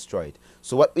actually destroy it.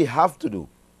 So what we have to do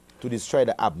to destroy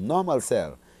the abnormal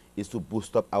cell is to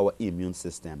boost up our immune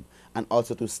system and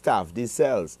also to starve these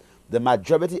cells. The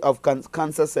majority of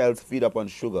cancer cells feed upon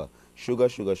sugar. Sugar.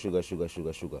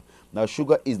 Now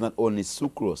sugar is not only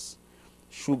sucrose.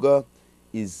 Sugar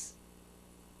is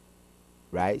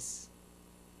rice,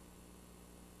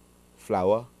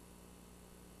 flour,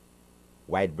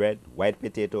 white bread, white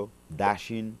potato,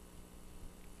 dashing,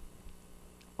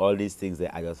 all these things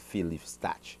that are just filled with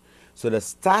starch. So the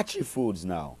starchy foods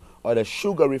now, or the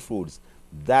sugary foods,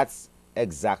 that's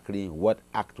exactly what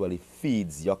actually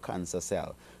feeds your cancer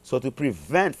cell. So to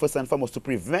prevent, first and foremost, to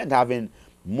prevent having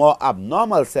more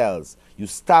abnormal cells, you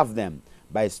starve them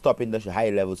by stopping the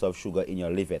high levels of sugar in your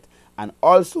liver. And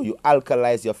also you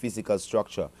alkalize your physical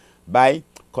structure by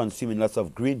consuming lots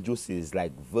of green juices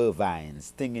like vervine,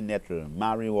 stinging nettle,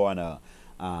 marijuana,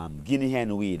 guinea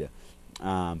hen weed,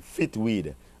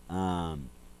 fitweed,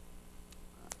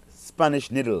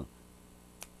 Spanish needle,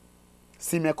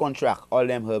 sime contract. All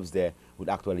them herbs there would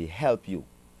actually help you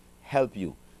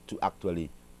to actually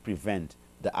prevent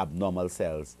the abnormal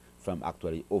cells from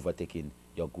actually overtaking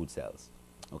your good cells.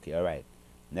 Okay, all right.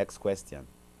 Next question.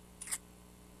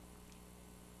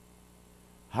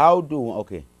 How do,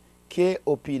 okay, ¿Qué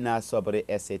opina sobre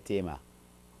ese tema?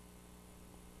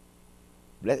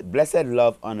 Blessed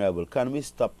love, honorable. Can we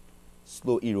stop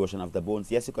slow erosion of the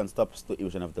bones? Yes, you can stop slow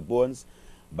erosion of the bones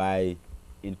by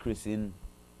increasing,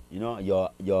 you know,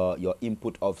 your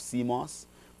input of CMOS,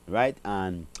 right,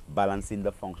 and balancing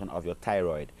the function of your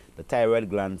thyroid. The thyroid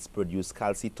glands produce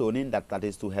calcitonin, that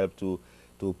is to help to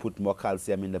put more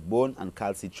calcium in the bone, and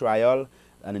calcitriol.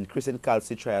 An increasing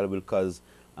calcitriol will cause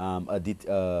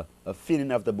a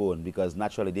thinning of the bone, because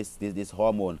naturally this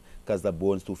hormone causes the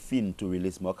bones to thin to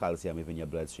release more calcium within your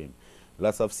bloodstream.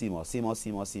 Lots of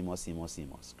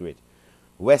CMOS. Great.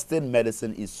 Western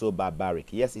medicine is so barbaric.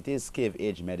 Yes, it is cave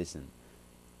age medicine.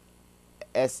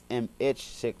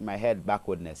 SMH, shake my head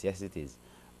backwardness. Yes, it is.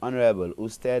 Honorable,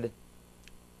 usted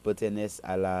pertenece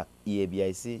a la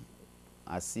IABIC?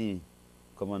 Así,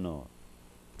 ¿cómo no?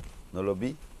 ¿No lo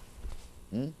vi?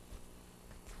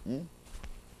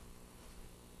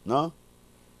 No?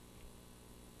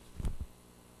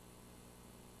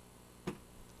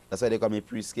 That's why they call me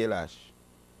Priest Kailash.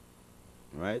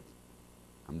 Right?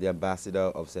 I'm the ambassador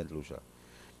of Saint Lucia.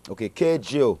 Okay,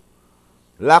 KGO.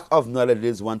 Lack of knowledge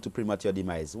leads one to premature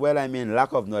demise. Well, I mean,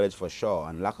 lack of knowledge for sure,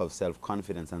 and lack of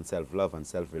self-confidence and self-love and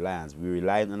self-reliance. We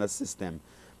rely on a system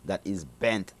that is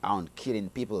bent on killing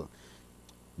people.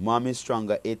 Mommy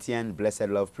Stronger, Etienne, Blessed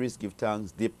Love Priest, give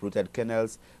thanks, deep-rooted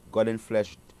kennels, God in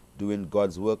flesh, doing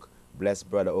God's work, Bless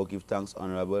brother. Oh, give thanks,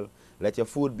 honorable. Let your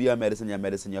food be your medicine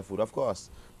your food. Of course.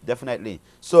 Definitely.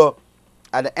 So,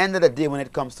 at the end of the day, when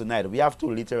it comes to night, we have to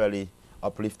literally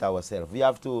uplift ourselves. We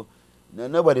have to,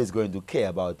 nobody's going to care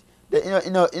about,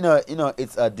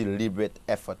 it's a deliberate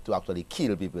effort to actually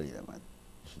kill people, man.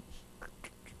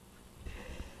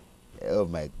 Oh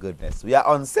my goodness. We are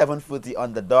on 7:40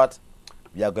 on the dot.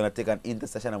 We are going to take an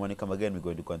intercession, and when you come again, we're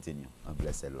going to continue. On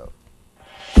blessed love.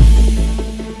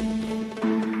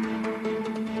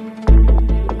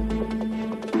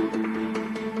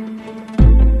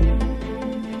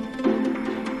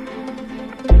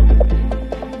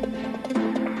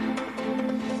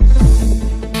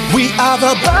 We are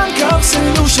the Bank of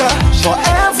Saint Lucia, for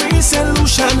every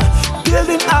solution,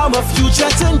 building our future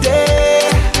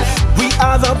today. We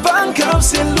are the Bank of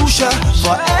Saint Lucia,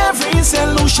 for every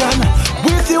solution,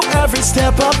 with you every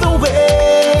step of the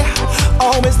way.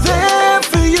 Always there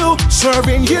for you,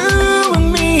 serving you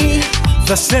and me.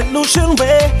 The Saint Lucian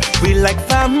way, we like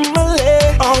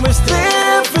family. Always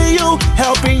there for you,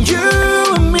 helping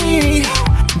you and me.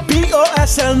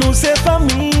 BOSL News for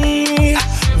me.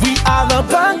 We are the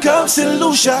Bank of Saint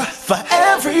Lucia, for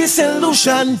every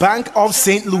solution. Bank of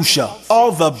Saint Lucia,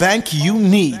 all the bank you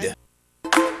need.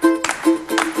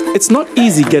 It's not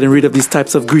easy getting rid of these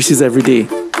types of greases every day.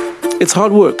 It's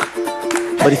hard work.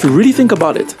 But if you really think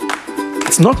about it,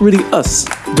 it's not really us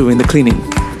doing the cleaning.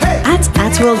 At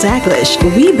Atwell Kailash,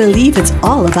 we believe it's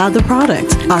all about the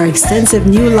product. Our extensive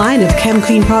new line of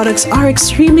ChemClean products are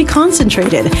extremely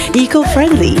concentrated,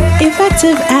 eco-friendly,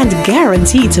 effective, and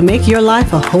guaranteed to make your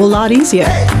life a whole lot easier.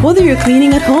 Whether you're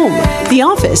cleaning at home, the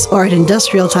office, or at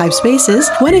industrial-type spaces,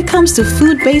 when it comes to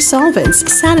food-based solvents,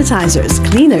 sanitizers,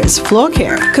 cleaners, floor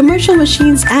care, commercial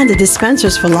machines, and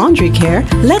dispensers for laundry care,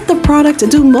 let the product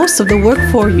do most of the work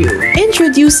for you.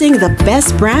 Introducing the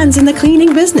best brands in the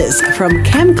cleaning business from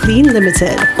ChemClean Limited,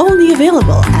 only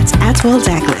available at Atwell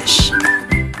Kailash.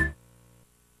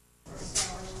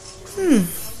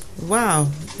 Wow,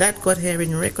 that got here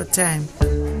in record time.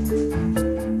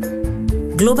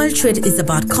 Global trade is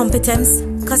about competence,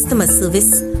 customer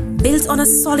service, built on a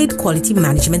solid quality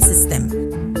management system.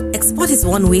 Export is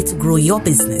one way to grow your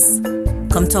business.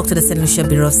 Come talk to the Saint Lucia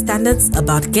Bureau of Standards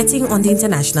about getting on the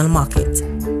international market.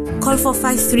 Call for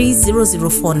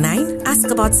 530049, ask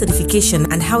about certification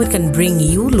and how it can bring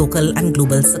you local and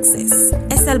global success.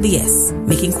 SLBS,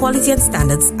 making quality and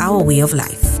standards our way of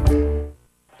life.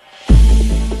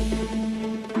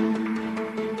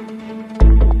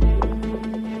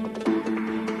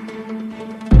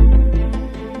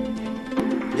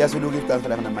 Yes, we do give thanks for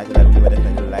that. The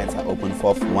lines are open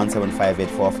for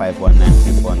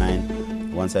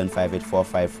 17584519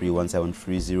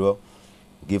 175845311730.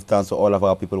 Give thanks to all of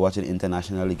our people watching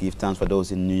internationally. Give thanks for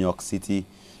those in New York City.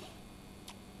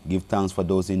 Give thanks for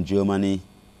those in Germany.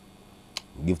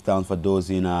 Give thanks for those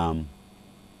in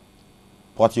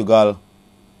Portugal.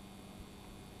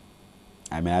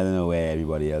 I mean, I don't know where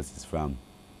everybody else is from.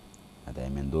 But I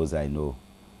mean, those I know.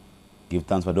 Give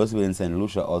thanks for those people in Saint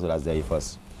Lucia also that's there with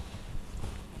us.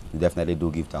 We definitely do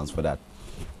give thanks for that.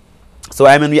 So,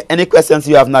 I mean, any questions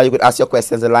you have now, you could ask your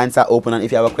questions. The lines are open, and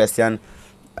if you have a question,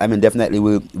 I mean, definitely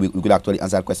we could actually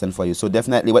answer that question for you. So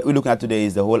definitely what we're looking at today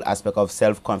is the whole aspect of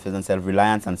self-confidence,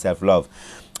 self-reliance, and self-love.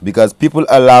 Because people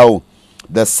allow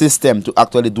the system to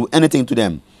actually do anything to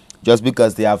them just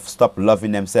because they have stopped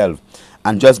loving themselves.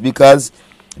 And just because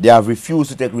they have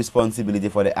refused to take responsibility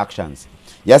for their actions.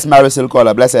 Yes, Marisol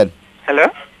caller, blessed. Hello?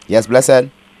 Yes, blessed.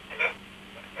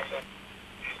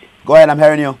 Go ahead, I'm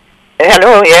hearing you.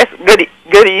 Hello, yes, good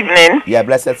evening. Yeah,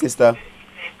 blessed sister.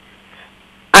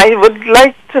 I would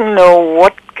like to know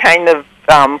what kind of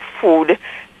food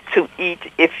to eat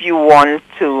if you want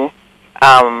to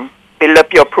build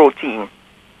up your protein.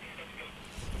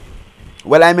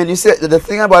 Well, I mean, you see, the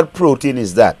thing about protein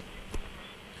is that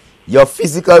your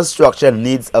physical structure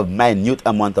needs a minute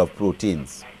amount of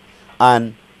proteins.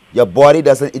 And your body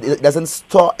doesn't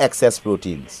store excess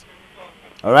proteins.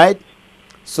 All right?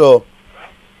 So,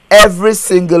 every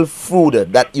single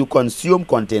food that you consume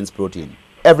contains protein.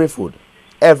 Every food.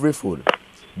 Every food.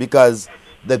 Because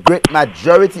the great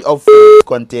majority of food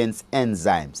contains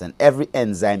enzymes. And every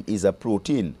enzyme is a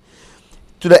protein.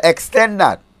 To the extent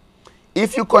that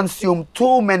if you consume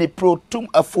too many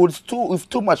foods with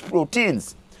too much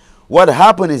proteins, what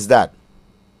happens is that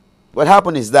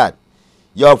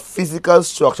your physical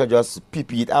structure just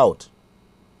pee it out.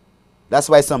 That's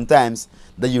why sometimes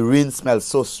the urine smells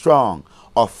so strong,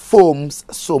 or foams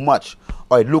so much,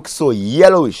 or it looks so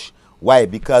yellowish. Why?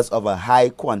 Because of a high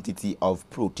quantity of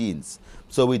proteins.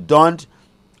 So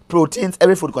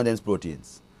every food contains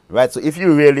proteins, right? So if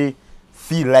you really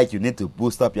feel like you need to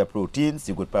boost up your proteins,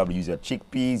 you could probably use your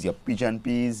chickpeas, your pigeon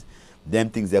peas. Them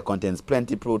things that contains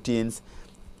plenty proteins.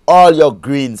 All your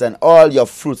greens and all your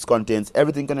fruits contains,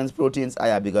 everything contains proteins,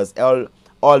 because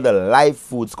all the live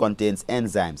foods contains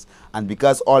enzymes. And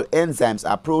because all enzymes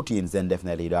are proteins, then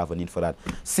definitely you don't have a need for that.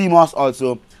 Sea moss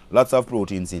also, lots of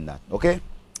proteins in that. Okay?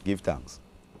 Give thanks.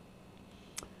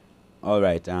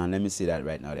 Alright, let me see that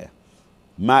right now there.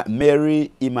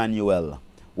 Mary Emmanuel.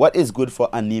 What is good for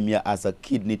anemia as a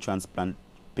kidney transplant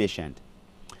patient?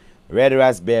 Red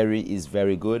raspberry is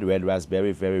very good. Red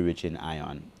raspberry, very rich in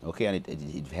iron. Okay, and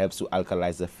it helps to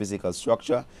alkalize the physical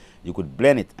structure. You could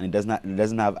blend it, and it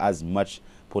doesn't have as much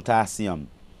potassium.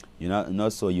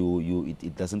 So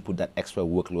it doesn't put that extra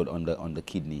workload on the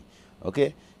kidney.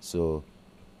 Okay, so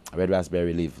red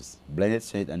raspberry leaves, blend it,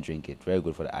 strain it, and drink it. Very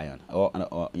good for the iron.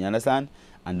 You understand?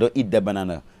 And don't eat the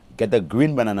banana. Get the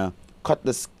green banana, cut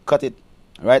it,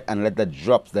 right, and let the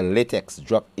latex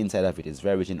drop inside of it. It's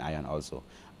very rich in iron also,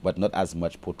 but not as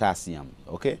much potassium.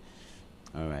 Okay?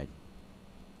 All right.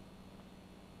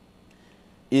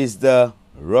 Is the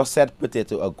russet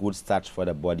potato a good starch for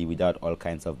the body without all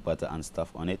kinds of butter and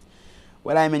stuff on it?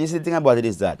 Well, I mean, you see, the thing about it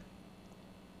is that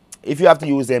if you have to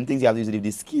use them things, you have to use it with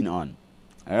the skin on.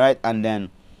 All right? And then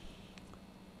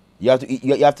you have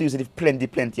to use it with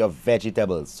plenty of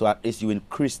vegetables, so at least you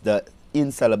increase the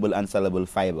insoluble and soluble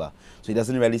fiber. So it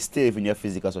doesn't really stay within your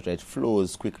physical structure. It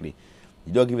flows quickly.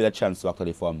 You don't give it a chance to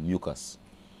actually form mucus.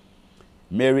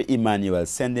 Mary Emmanuel,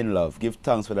 sending love. Give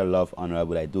thanks for the love,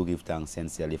 Honorable. I do give thanks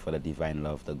sincerely for the divine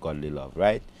love, the godly love,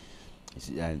 right?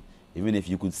 And even if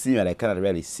you could see me, and I cannot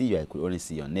really see you, I could only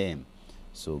see your name.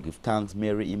 So give thanks,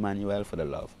 Mary Emmanuel, for the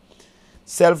love.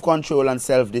 Self-control and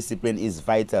self-discipline is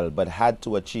vital, but hard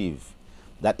to achieve.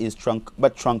 That is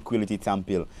Tranquility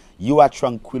Temple. You are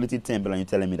Tranquility Temple, and you're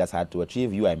telling me that's hard to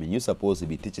achieve? You're supposed to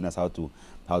be teaching us how to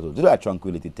do that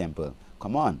Tranquility Temple.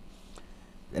 Come on.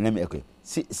 And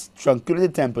see,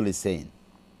 Tranquility Temple is saying,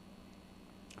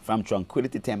 from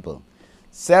Tranquility Temple,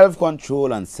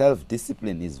 self-control and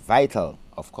self-discipline is vital,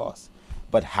 of course,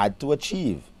 but hard to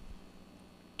achieve.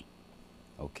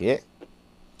 Okay?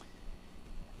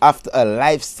 After a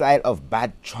lifestyle of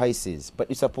bad choices, but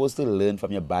you're supposed to learn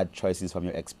from your bad choices, from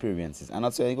your experiences. And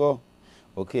that's where you go.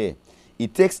 Okay.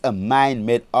 It takes a mind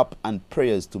made up and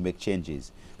prayers to make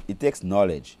changes. It takes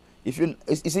knowledge. If you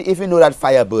know that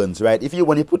fire burns, right?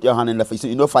 When you put your hand in the fire,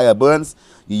 you know fire burns,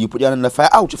 you put your hand in the fire,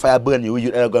 ouch, fire burn you,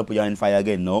 you're never going to put your hand in fire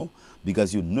again. No,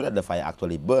 because you know that the fire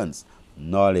actually burns.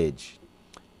 Knowledge.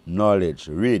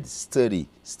 Read, study.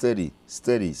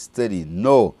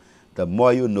 Know. The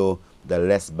more you know, the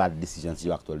less bad decisions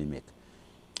you actually make.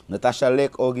 Natasha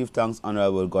Lake, give thanks,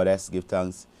 Honorable Goddess, give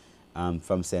thanks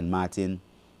from St. Martin.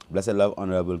 Blessed love,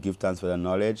 Honorable, give thanks for the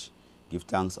knowledge. Give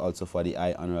thanks also for the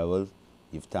eye, Honorable.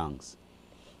 Give thanks.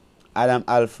 Adam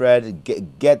Alfred,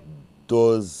 get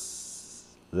those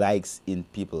likes in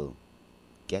people.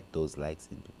 Get those likes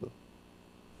in people.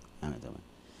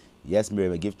 Yes,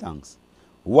 Miriam, give thanks.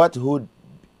 What would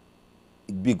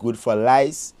be good for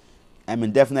lice?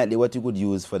 Definitely what you could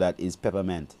use for that is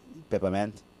peppermint.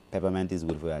 Peppermint is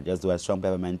good for that. Just do a strong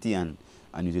peppermint tea and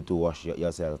use it to wash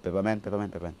yourself. Peppermint.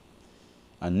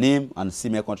 And neem and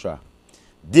sime contra.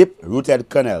 Deep rooted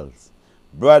kernels.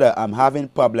 Brother, I'm having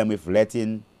problem with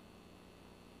letting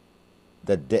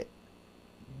the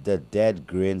dead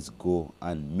grains go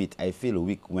and meat. I feel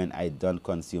weak when I don't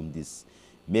consume this.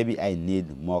 Maybe I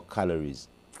need more calories.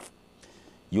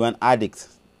 You an addict,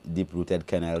 deep rooted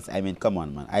kernels. Come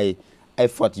on, man. I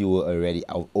thought you were already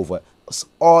over.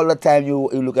 All the time you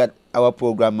look at our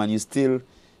program, man, you still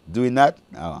doing that?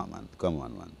 Oh, man. Come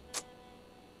on, man.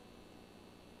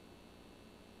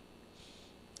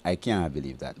 I can't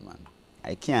believe that, man.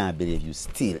 I can't believe you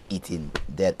still eating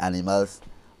dead animals.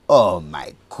 Oh,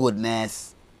 my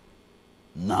goodness.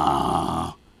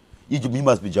 No. You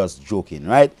must be just joking,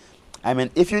 right?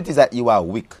 If it is that you are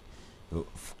weak,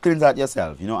 cleanse out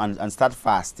yourself, and start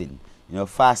fasting.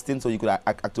 Fasting so you could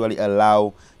actually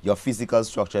allow your physical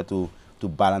structure to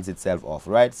balance itself off,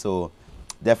 right? So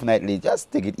definitely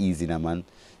just take it easy now, man.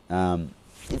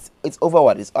 It's over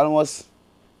what? It's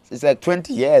like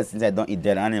 20 years since I don't eat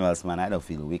dead animals, man. I don't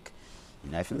feel weak.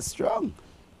 I feel strong.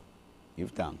 Give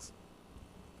thanks.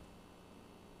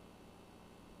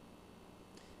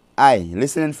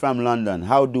 Listening from London,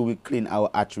 how do we clean our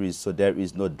arteries so there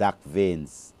is no dark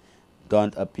veins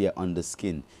don't appear on the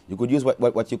skin? You could use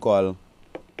what you call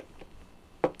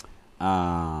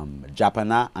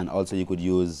Japana, and also you could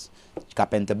use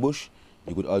carpenter bush.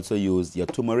 You could also use your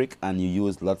turmeric, and you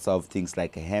use lots of things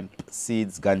like hemp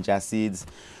seeds, ganja seeds,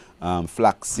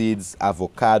 flax seeds,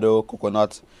 avocado,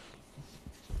 coconut.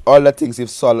 all the things with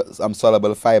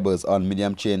soluble fibers on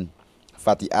medium chain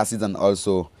fatty acids and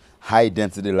also high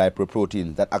density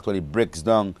lipoprotein that actually breaks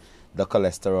down the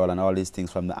cholesterol and all these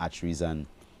things from the arteries and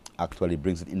actually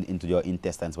brings it into your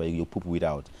intestines where you poop it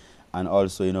out. And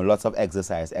also, you know, lots of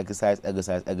exercise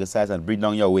and bring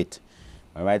down your weight.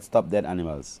 All right, stop dead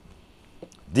animals.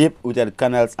 Deep rooted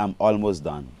kernels. I'm almost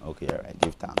done. Okay, all right.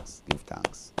 Give thanks. Give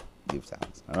thanks. Give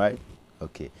thanks. All right.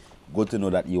 Okay. Good to know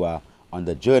that you are on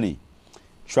the journey.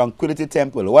 Tranquility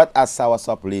Temple. What are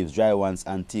soursop leaves, dry ones,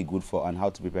 and tea good for, and how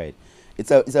to prepare it?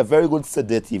 It's a very good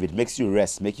sedative. It makes you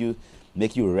rest. Make you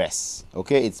rest.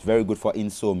 Okay. It's very good for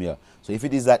insomnia. So if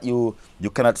it is that you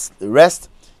cannot rest,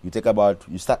 you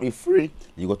start with 3,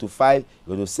 you go to 5,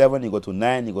 you go to 7, you go to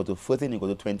 9, you go to 14, you go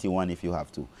to 21 if you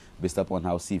have to, based upon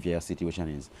how severe your situation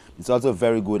is. It's also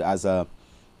very good as a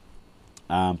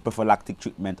prophylactic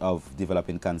treatment of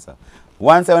developing cancer.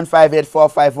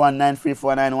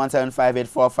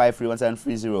 1-758-451-9349,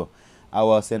 1-758-453-1730.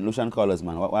 Our St. Lucian callers,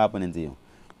 man. What happening to you?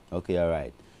 Okay, all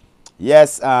right.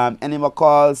 Yes, any more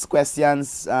calls,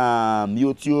 questions?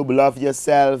 YouTube, love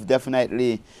yourself,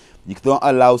 definitely. You don't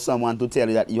allow someone to tell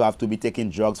you that you have to be taking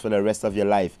drugs for the rest of your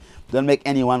life. Don't make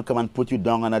anyone come and put you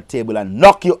down on a table and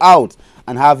knock you out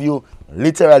and have you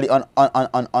literally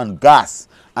on gas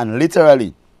and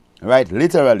literally, right?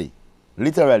 Literally,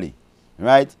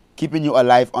 right? Keeping you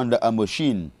alive under a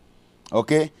machine,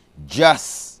 okay?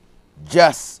 Just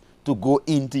to go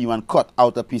into you and cut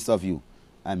out a piece of you.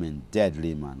 I mean,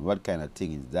 deadly, man. What kind of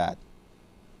thing is that?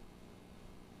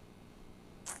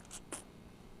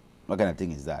 What kind of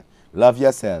thing is that? Love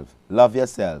yourself. Love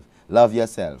yourself. Love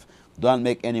yourself. Don't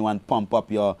make anyone pump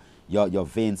up your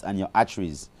veins and your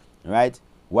arteries. Right?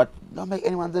 Don't make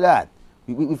anyone do that.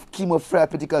 With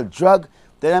chemotherapeutic drug,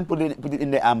 then put it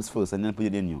in the arms first and then put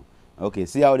it in you. Okay,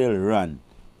 see how they'll run.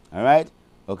 Alright?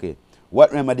 Okay.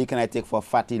 What remedy can I take for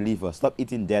fatty liver? Stop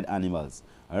eating dead animals.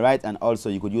 Alright? And also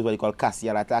you could use what you call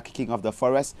Cassia alata, king of the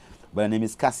forest. But the name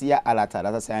is Cassia alata.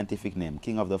 That's a scientific name.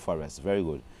 King of the forest. Very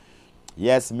good.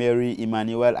 Yes, Mary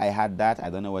Emmanuel, I had that. I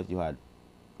don't know what you had.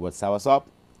 What, soursop?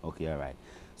 Okay, all right.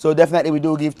 So definitely we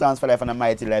do give thanks for life and a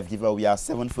mighty life giver. We are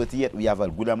 7:48. We have a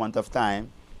good amount of time.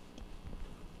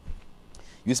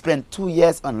 You spent 2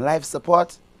 years on life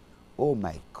support? Oh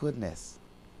my goodness.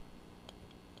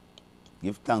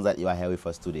 Give thanks that you are here with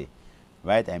us today.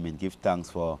 Right? I mean, give thanks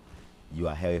for you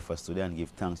are here with us today, and give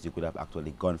thanks you could have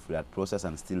actually gone through that process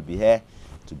and still be here.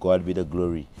 To God be the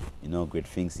glory. You know, great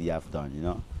things He have done, you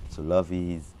know. So love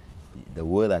is the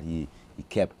word that he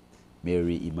kept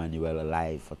Mary Emmanuel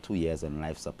alive for 2 years on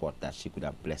life support, that she could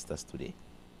have blessed us today.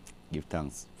 Give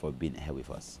thanks for being here with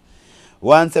us.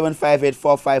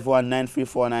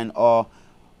 1-758-451-9349 or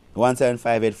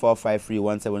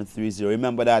 1-758-453-1730.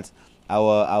 Remember that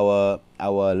our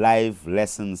live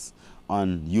lessons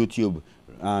on YouTube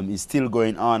is still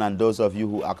going on, and those of you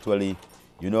who actually,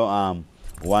 you know,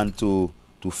 want to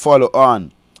follow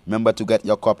on, remember to get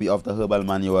your copy of the Herbal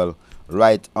Manual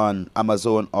right on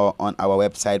Amazon or on our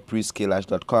website,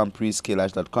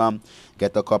 priestkailash.com.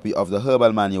 Get a copy of the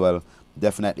Herbal Manual,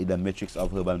 definitely the Matrix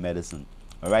of Herbal Medicine.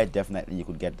 All right, definitely you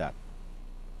could get that.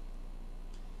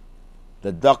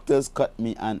 The doctors cut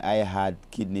me and I had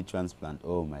kidney transplant.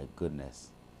 Oh my goodness.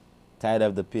 Tired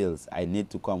of the pills. I need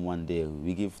to come one day.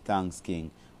 We give thanks, King.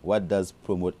 What does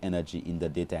promote energy in the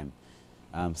daytime?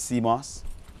 Sea moss.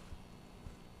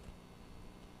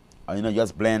 Or, you know,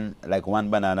 just blend like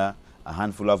 1 banana, a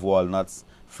handful of walnuts,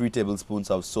 3 tablespoons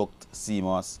of soaked sea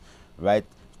moss, right?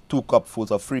 2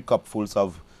 cupfuls or 3 cupfuls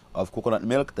of coconut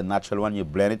milk, the natural one. You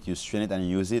blend it, you strain it, and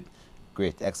you use it.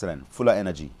 Great, excellent, full of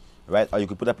energy, right? Or you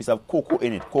could put a piece of cocoa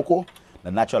in it. Cocoa,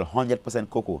 the natural 100%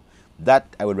 cocoa.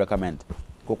 That I would recommend.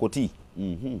 Cocoa tea.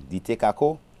 Dite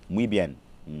caco, muy bien.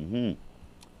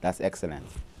 That's excellent.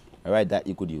 All right, that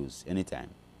you could use anytime.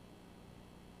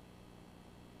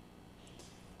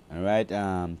 All right,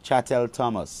 Chattel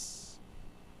Thomas.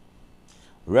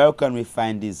 Where can we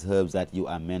find these herbs that you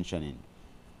are mentioning?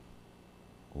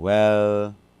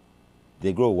 Well,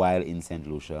 they grow wild in St.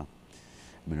 Lucia.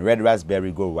 I mean, red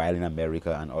raspberry grow wild in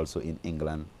America and also in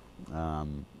England.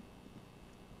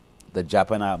 The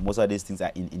Japan, most of these things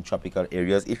are in tropical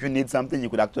areas. If you need something, you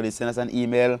could actually send us an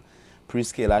email,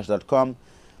 priestkailash.com.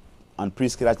 On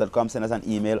priestkailash.com, send us an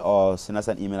email, or send us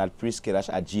an email at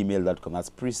priestkailash@gmail.com. That's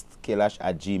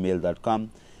priestkailash@gmail.com.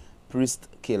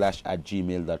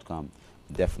 priestkailash@gmail.com.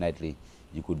 Definitely,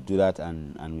 you could do that,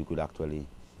 and we could actually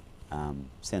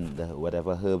send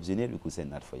whatever herbs you need. We could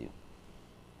send that for you.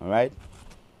 All right.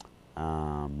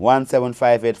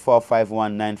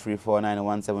 1-758-451-9349,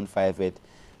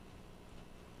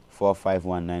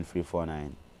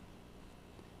 1-758-451-9349.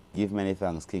 Give many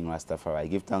thanks, King Rastafari.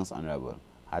 Give thanks, Honorable.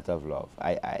 Heart of love.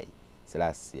 I.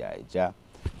 Selassie, I. Jah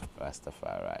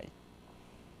Rastafari.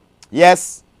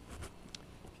 Yes.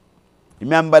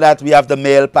 Remember that we have the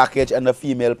male package and the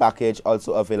female package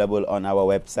also available on our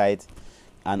website.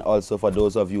 And also for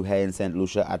those of you here in St.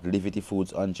 Lucia at Liberty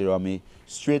Foods on Jerome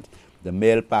Street, the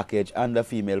male package and the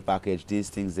female package, these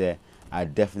things there are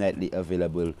definitely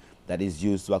available. That is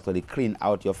used to actually clean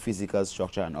out your physical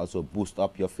structure and also boost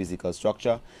up your physical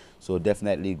structure. So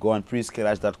definitely go on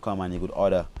priestkailash.com and you could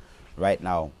order right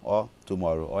now or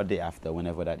tomorrow or day after,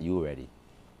 whenever that you're ready.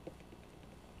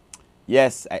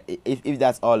 Yes, if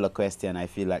that's all the question, I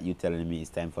feel like you're telling me it's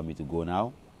time for me to go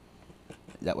now.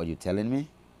 Is that what you're telling me?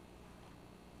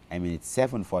 I mean, it's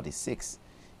 7:46.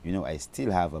 You know, I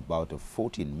still have about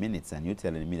 14 minutes, and you're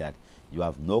telling me that you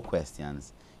have no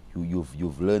questions.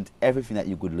 You've learned everything that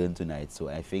you could learn tonight. So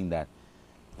I think that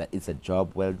it's a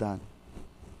job well done.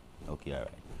 Okay, all right.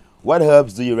 What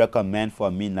herbs do you recommend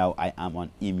for me now? I am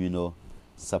on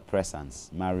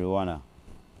immunosuppressants. Marijuana.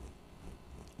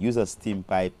 Use a steam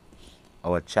pipe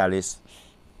or a chalice,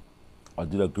 or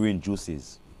do the green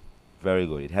juices. Very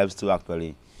good. It helps to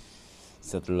actually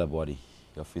settle the body,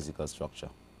 your physical structure.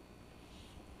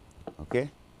 Okay?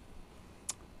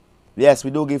 Yes, we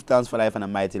do give thanks for life and a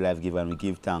mighty life given. We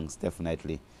give thanks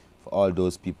definitely for all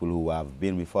those people who have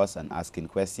been with us and asking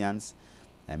questions.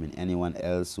 I mean, anyone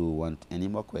else who want any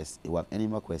more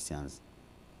questions,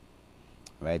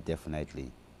 right?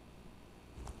 Definitely,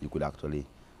 you could actually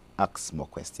ask more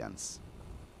questions.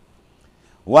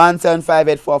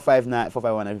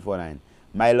 1758459451949.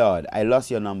 My Lord, I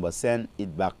lost your number. Send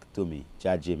it back to me,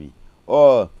 Chad Jimmy.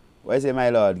 Oh, what is it,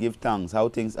 my Lord? Give thanks. How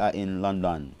things are in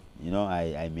London? You know,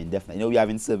 I mean, definitely. You know, we are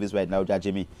in service right now, Chad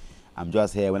Jimmy. I'm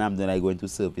just here. When I'm done, I go into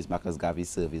service, Marcus Garvey's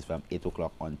service from 8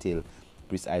 o'clock until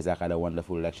Priest Isaac had a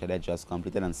wonderful lecture that just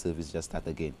completed and service just start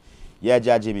again. Yeah,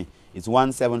 Chad Jimmy. It's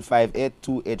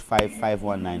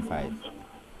 1758-285-5195.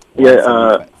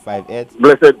 Yeah, 58.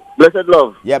 Blessed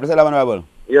love. Yeah, blessed love, honorable.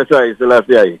 Yes, sir, it's the last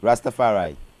day.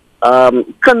 Rastafari.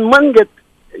 Can man get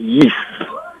yeast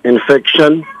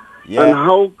infection? Yeah. And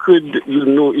how could you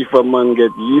know if a man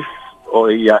get yeast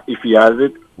or if he has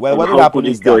it? Well, what will happen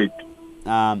is that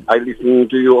I listen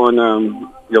to you on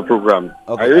your program.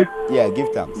 Okay. Yeah, give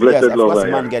thanks. Blessed yes, of love, course,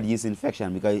 man get yeast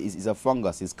infection because it's a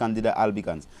fungus. It's Candida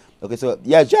albicans. Okay, so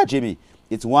yeah, Jimmy,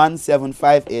 it's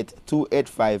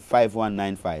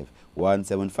 1758-285-5195.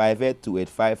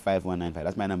 1758-285-5195.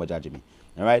 That's my number, Jimmy.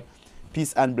 All right.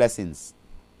 Peace and blessings,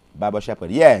 Baba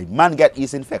Shepherd. Yeah, man get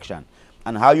yeast infection,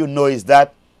 and how you know is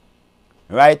that,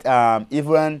 right?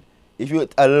 Even if you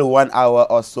a little 1 hour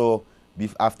or so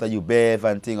after you bathe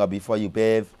and thing, or before you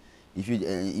bathe, if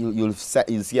you'll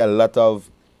see a lot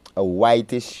of a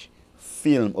whitish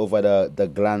film over the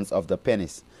glands of the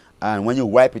penis, and when you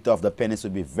wipe it off, the penis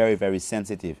will be very, very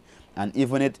sensitive, and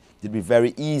even it'll be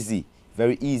very easy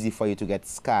for you to get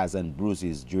scars and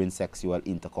bruises during sexual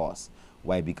intercourse.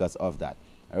 Why? Because of that.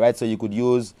 All right, so you could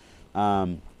use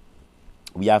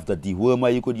we have the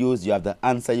dewormer you could use, you have the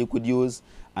answer you could use,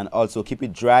 and also keep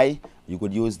it dry. You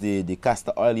could use the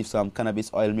castor oil, if some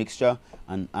cannabis oil mixture,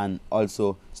 and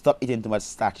also stop eating too much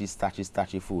starchy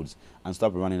foods and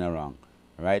stop running around.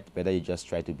 All right, better you just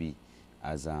try to be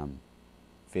as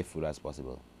faithful as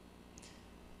possible.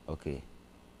 Okay.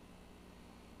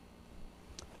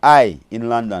 I, in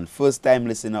London, first time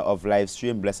listener of live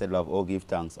stream, blessed love, oh give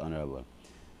thanks, honorable.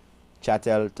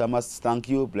 Chattel Thomas, thank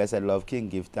you, blessed love king,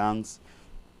 give thanks.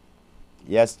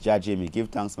 Yes, Jimmy, give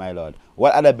thanks, my Lord.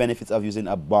 What are the benefits of using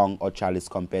a bong or chalice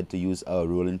compared to use a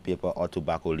rolling paper or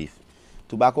tobacco leaf?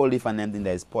 Tobacco leaf and anything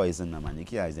that is poison, man. You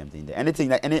can't use them thing there. Anything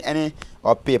like any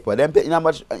or paper. Them, you know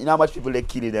how much people they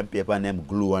kill them paper and them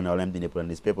glue and all them thing they put on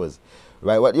these papers.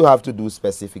 Right? What you have to do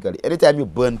specifically, anytime you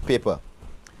burn paper,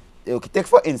 okay, take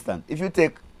for instance, if you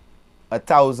take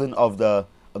 1,000 of the,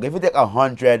 okay, if you take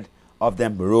 100 of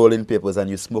them rolling papers and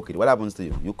you smoke it, what happens to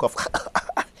you? You cough.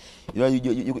 You know,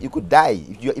 you could die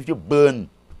if you burn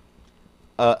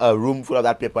a room full of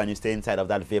that paper and you stay inside of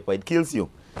that vapor. It kills you.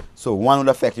 So one would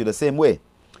affect you the same way,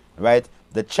 right?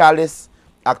 The chalice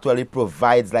actually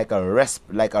provides like a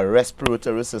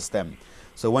respiratory system.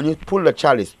 So when you pull the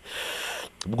chalice,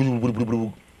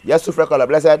 yes, to freckle,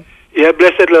 blessed. Yeah,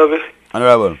 blessed love.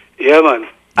 Honorable. Yeah, man.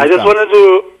 I just wanted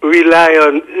to rely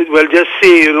on, well, just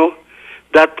say,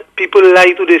 that people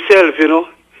lie to themselves,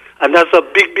 and that's a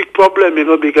big problem,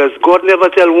 because God never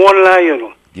tell one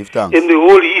lie, Give thanks. In the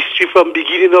whole history from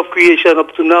beginning of creation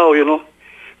up to now,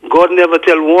 God never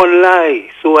tell one lie.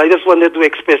 So I just wanted to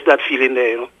express that feeling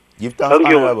there, Give thanks,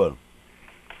 honorable.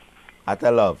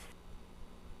 Utter love.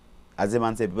 As the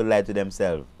man said, people lie to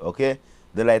themselves, okay?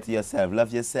 Delight to yourself.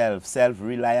 Love yourself.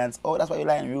 Self-reliance. Oh, that's why you're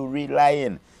lying. You're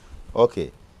relying.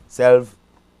 Okay.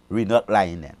 Not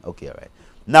lying then. Okay, all right.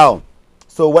 Now,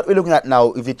 so what we're looking at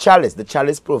now is the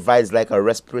chalice provides like a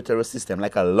respiratory system,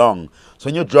 like a lung. So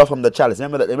when you draw from the chalice,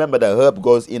 remember the herb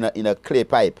goes in a clay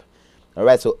pipe. All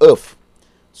right, so earth.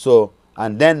 So,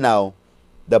 and then now,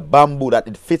 the bamboo that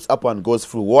it fits upon goes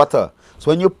through water.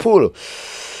 So when you pull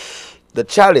the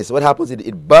chalice, what happens is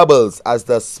it bubbles as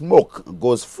the smoke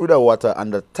goes through the water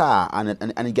and the tar, and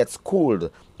it gets cooled.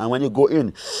 And when you go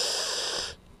in,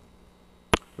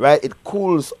 right, it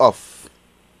cools off.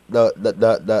 The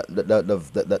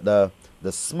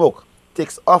smoke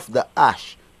takes off the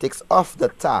ash, takes off the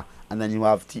tar, and then you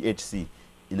have THC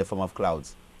in the form of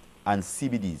clouds and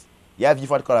CBDs. You have you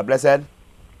for the color, blessed?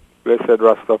 Blessed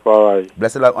Rastafari.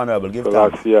 Blessed Lord Honorable. Give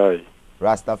thanks.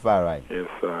 Rastafari. Yes,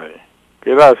 I.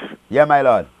 Kailash. Yeah, my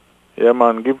Lord. Yeah,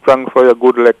 man. Give thanks for your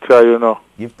good lecture, you know.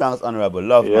 Give thanks, Honorable.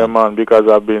 Love, yeah, man, because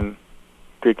I've been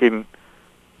taking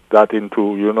that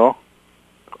into, you know,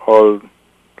 all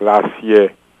last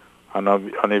year. And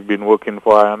I've been working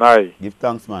for I. Give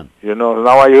thanks, man. You know,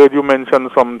 now I heard you mention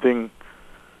something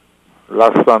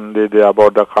last Sunday there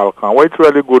about the Calcan. What it's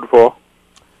really good for?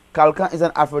 Calcan is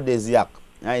an aphrodisiac.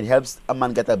 It helps a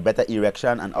man get a better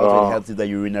erection, and also it helps with the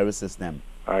urinary system.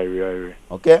 Aye.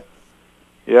 Okay?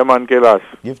 Yeah, man, Kailash.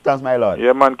 Give thanks, my Lord.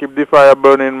 Yeah, man, keep the fire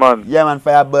burning, man. Yeah, man,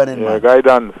 fire burning, man. Yeah,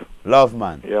 guidance. Love,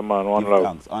 man. Yeah, man, one give love.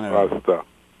 Thanks, honorable. Rasta.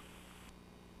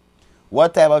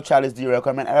 What type of chalice do you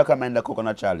recommend? I recommend the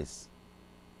coconut chalice.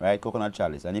 Right? Coconut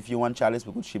chalice. And if you want chalice,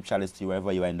 we could ship chalice to you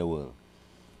wherever you are in the world.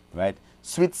 Right?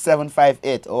 Sweet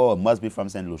 758. Oh, must be from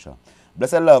Saint Lucia.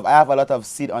 Blessed Love, I have a lot of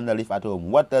seed on the leaf at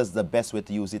home. What is the best way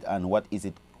to use it and what is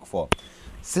it for?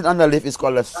 Seed on the leaf is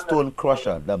called a stone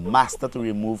crusher, the master to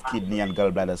remove kidney and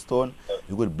gallbladder stone.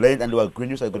 You could blend it and do a green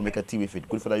juice, or you could make a tea with it.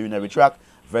 Good for the urinary tract,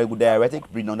 very good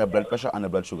diuretic, bring down the blood pressure and the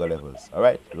blood sugar levels.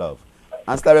 Alright? Love.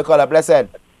 Answer the caller, blessed.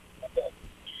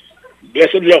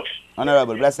 Blessed Love.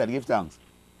 Honorable, blessed, give thanks.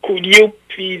 Could you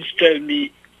please tell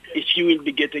me if you will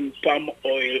be getting palm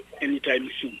oil anytime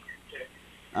soon?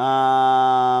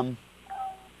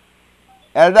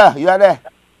 Elder, you are there?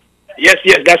 Yes,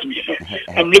 that's me.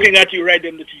 I'm looking at you right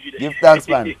on the TV there. Give thanks,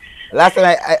 man. Last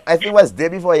time, I think it was day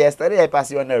before yesterday, I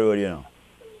passed you on the road, you know.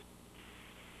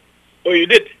 Oh, you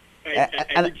did?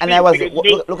 I was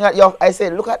looking at your, I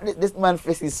said, look at this man's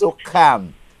face, he's so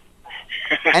calm.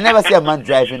 I never see a man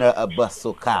driving a bus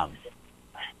so calm.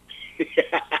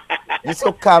 You're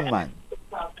so calm, man.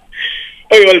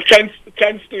 Oh, well,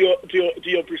 thanks to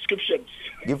your prescriptions.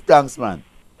 Give thanks, man.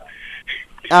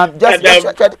 I'll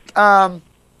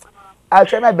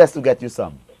try my best to get you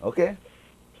some, okay?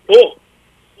 Oh,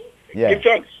 yeah. Give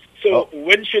thanks. So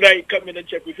when should I come in and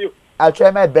check with you? I'll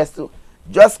try my best to.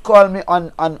 Just call me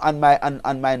on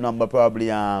my number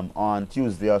probably on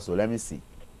Tuesday or so. Let me see.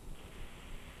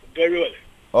 Very well.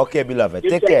 Okay, beloved.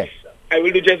 Take care. I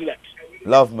will do just that.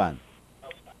 Love, man.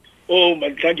 Oh,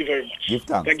 man, thank you very much. Give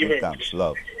thanks. Thank you very much. much.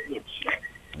 Love. Good.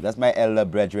 That's my elder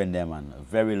brethren there, man. A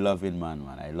very loving man.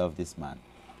 I love this man.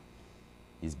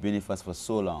 He's been with us for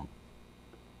so long.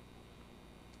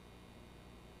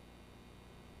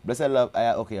 Blessed Love.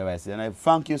 Okay, all right. And I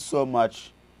thank you so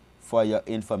much for your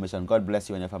information. God bless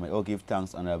you and your family. Oh, give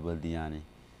thanks, Honorable Diani.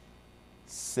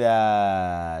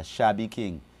 Shabby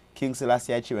King. King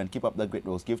Selassie Chiren, keep up the great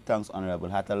works. Give thanks, Honorable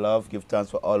Heart of Love. Give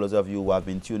thanks for all those of you who have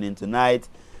been tuning in tonight.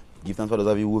 Give thanks for those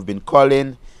of you who have been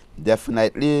calling.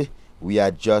 Definitely, we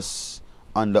are just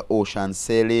on the ocean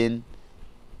sailing.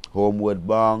 Homeward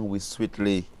bound, we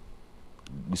swiftly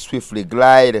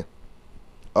glide.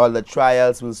 All the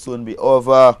trials will soon be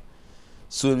over.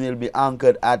 Soon we'll be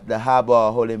anchored at the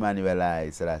harbor. Holy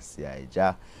Emmanuel, Selassie,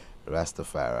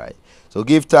 Rastafari. So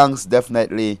give thanks,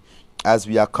 definitely, as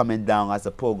we are coming down, as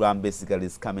the program basically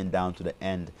is coming down to the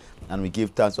end. And we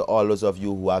give thanks to all those of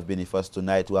you who have been with us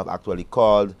tonight, who have actually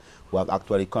called, who have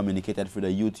actually communicated through the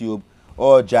YouTube.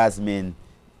 Oh, Jasmine,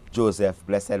 Joseph,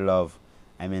 Blessed Love.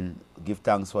 I mean, give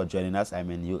thanks for joining us. I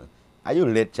mean, are you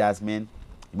late, Jasmine?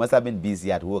 You must have been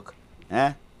busy at work.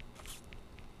 Eh?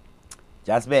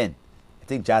 Jasmine, I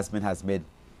think Jasmine has made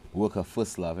work her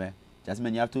first love. Eh?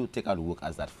 Jasmine, you have to take out work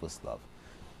as that first love.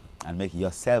 And make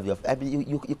yourself, I mean,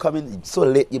 you come in so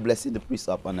late, you're blessing the priest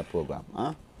up on the program.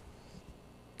 Huh?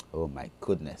 Oh, my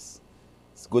goodness.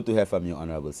 It's good to hear from you,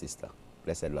 Honorable Sister.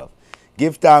 Blessed Love.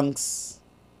 Give thanks.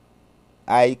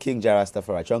 King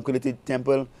Jarastafari. Tranquility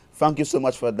Temple, thank you so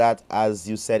much for that. As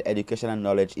you said, education and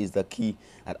knowledge is the key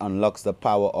that unlocks the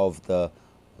power of the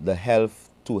health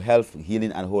to health,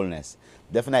 healing, and wholeness.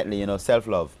 Definitely, you know,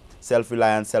 self-love,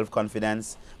 self-reliance,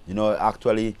 self-confidence, you know,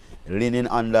 actually leaning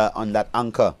on that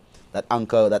anchor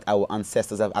anchor that our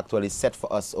ancestors have actually set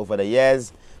for us over the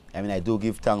years. I mean, I do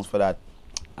give thanks for that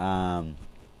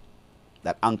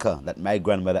that anchor that my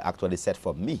grandmother actually set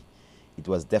for me. It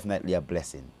was definitely a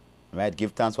blessing, right?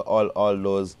 Give thanks for all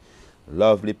those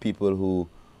lovely people who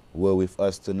were with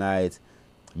us tonight.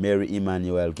 Mary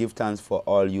Emmanuel, give thanks for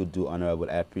all you do, Honorable.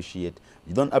 I appreciate.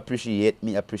 You don't appreciate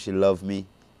me, love me,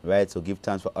 right? So give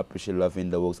thanks for loving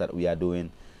the works that we are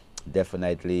doing,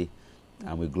 definitely,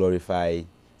 and we glorify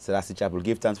Selassie Chapel.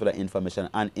 Give thanks for the information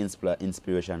and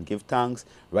inspiration. Give thanks.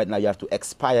 Right now you have to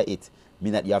expire it,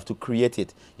 mean that you have to create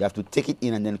it. You have to take it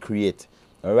in and then create.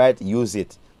 All right, use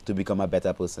it to become a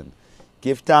better person.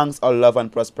 Give thanks, all love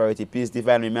and prosperity, peace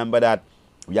divine. Remember that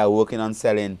we are working on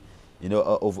selling, you know,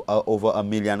 over 1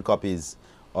 million copies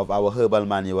of our herbal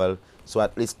manual, so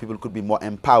at least people could be more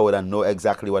empowered and know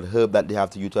exactly what herb that they have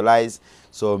to utilize.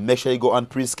 So make sure you go on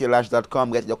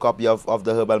priestkailash.com, get your copy of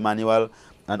the herbal manual,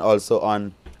 and also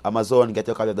on Amazon, get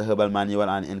your copy of the herbal manual,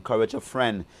 and encourage a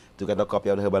friend to get a copy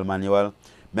of the herbal manual.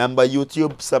 Remember,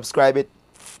 YouTube, subscribe it.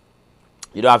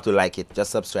 You don't have to like it,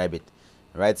 just subscribe it.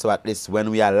 Right, so at least when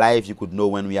we are live, you could know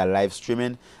when we are live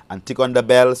streaming, and tick on the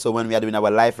bell so when we are doing our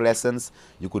live lessons,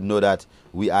 you could know that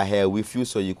we are here with you,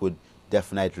 so you could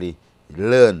definitely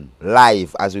learn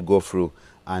live as we go through.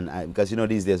 And because you know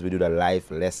these days we do the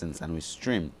live lessons and we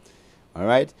stream. All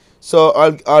right, so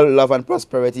all love and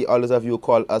prosperity. All those of you who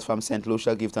call us from Saint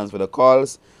Lucia, give thanks for the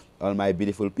calls. All my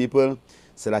beautiful people.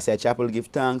 Selassie Chapel, give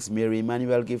thanks. Mary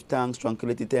Emmanuel, give thanks.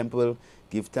 Tranquility Temple,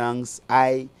 give thanks.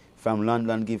 I from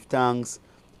London, give thanks.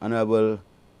 Honorable,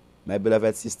 my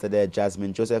beloved sister there,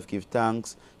 Jasmine Joseph, give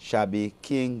thanks. Shabby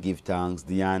King, give thanks.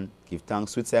 Diane, give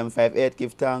thanks. Sweet 758,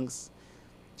 give thanks.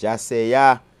 Just say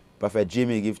yeah. Prophet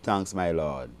Jimmy, give thanks, my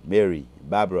Lord. Mary,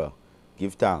 Barbara,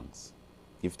 give thanks.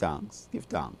 Give thanks, give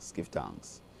thanks, give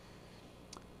thanks.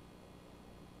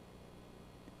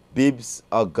 Bibbs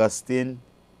Augustine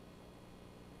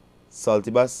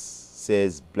Saltibus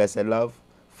says, blessed love.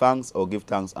 Thanks or give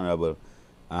thanks, Honorable.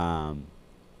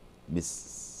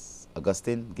 Miss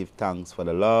Augustine, give thanks for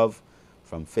the love.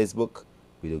 From Facebook,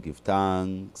 we do give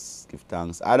thanks. Give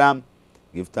thanks, Adam.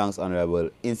 Give thanks, Honorable.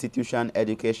 Institution,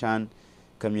 Education,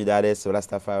 Comunidades,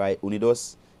 Rastafari,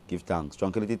 Unidos. Give thanks.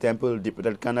 Tranquility Temple, Deep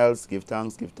Rooted Canals. Give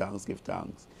thanks, give thanks, give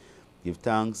thanks. Give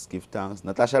thanks, give thanks.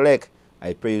 Natasha Lake,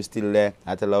 I pray you're still there.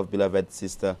 At a love, beloved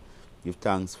sister. Give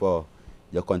thanks for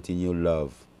your continued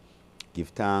love. Give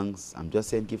thanks. I'm just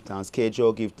saying give thanks.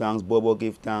 Kejo, give thanks. Bobo,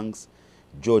 give thanks.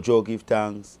 Jojo, give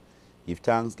thanks. Give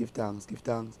thanks, give thanks, give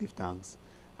thanks, give thanks.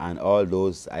 And all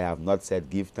those I have not said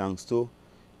give thanks to,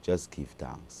 just give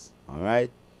thanks. All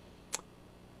right?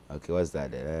 Okay, what's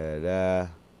that?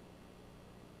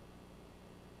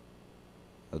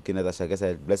 Okay, Natasha, I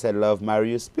said, blessed love,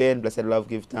 Marius Spain. Blessed love,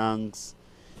 give thanks.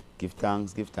 Give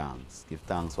thanks, give thanks. Give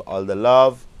thanks for all the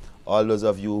love. All those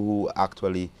of you who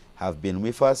actually have been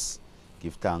with us,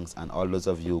 give thanks. And all those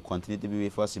of you who continue to be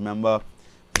with us, remember,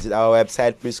 visit our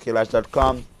website,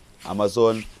 priestkailash.com,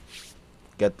 Amazon,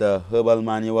 get the herbal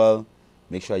manual,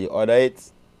 make sure you order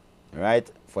it, right?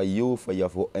 For you, for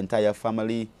your entire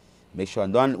family. Make sure,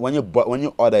 when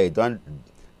you order it, don't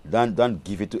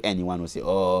give it to anyone who say,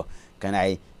 oh, can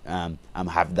I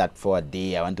have that for a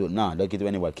day? I want to. No, don't give it to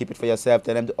anyone. Keep it for yourself.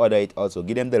 Tell them to order it also.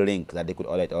 Give them the link that they could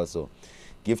order it also.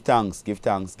 Give thanks, give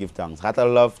thanks, give thanks. Heart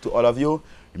of love to all of you.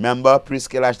 Remember,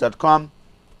 priestkailash.com.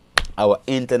 Our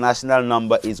international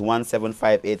number is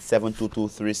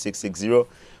 1758-722-3660.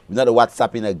 We're not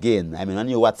WhatsApping again. I mean, when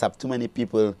you WhatsApp, too many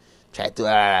people try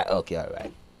to. Okay, all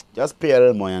right. Just pay a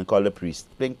little money and call the priest.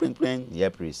 Pling, pling, pling. Yeah,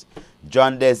 priest.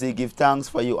 John Desi, give thanks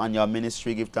for you and your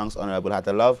ministry. Give thanks, Honorable Heart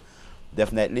of Love.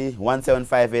 Definitely.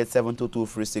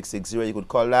 1758-722-3660. You could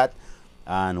call that.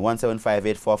 And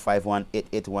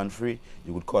 1758-451-8813.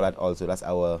 You could call that also. That's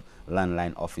our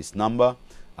landline office number.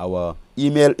 Our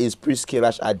email is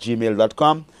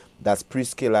priestkailash@gmail.com. That's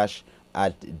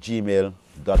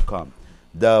priestkailash@gmail.com.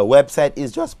 The website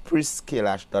is just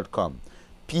priestkailash.com.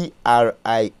 Priest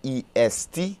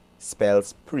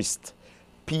spells priest.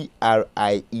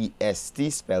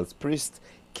 Priest spells priest.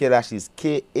 Kailash is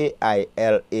KAILASH.com.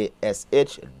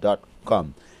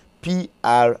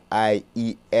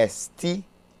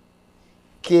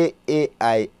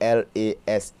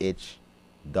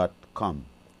 PRIESTKAILASH.com.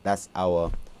 That's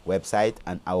our website,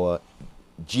 and our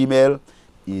Gmail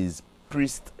is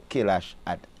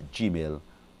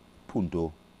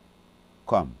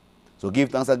priestkailash@gmail.com. So give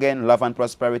thanks again, love and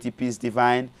prosperity, peace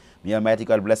divine. May Almighty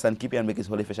God bless and keep you and make His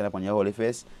holy face shine upon your holy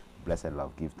face. Blessed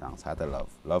love, give thanks, heart of love.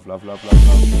 Love, love, love, love,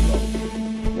 love, love.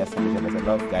 Yes, blessed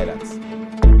love, guidance.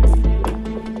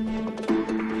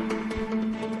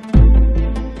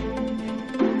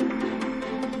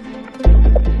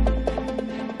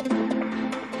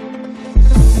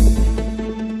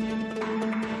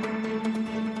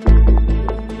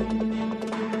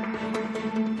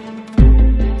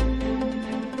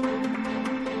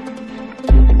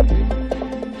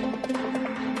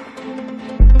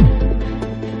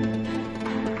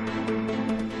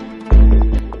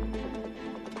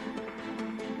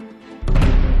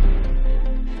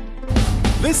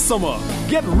 This summer,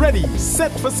 get ready, set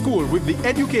for school with the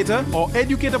Educator or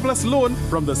Educator Plus loan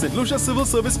from the Saint Lucia Civil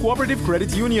Service Cooperative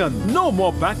Credit Union. No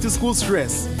more back-to-school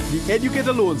stress. The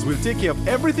Educator loans will take care of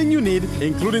everything you need,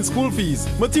 including school fees,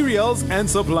 materials, and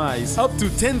supplies. Up to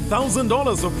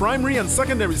 $10,000 for primary and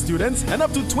secondary students and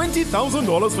up to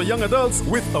 $20,000 for young adults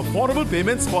with affordable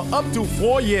payments for up to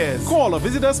 4 years. Call or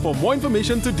visit us for more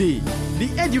information today. The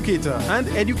Educator and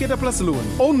Educator Plus loan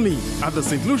only at the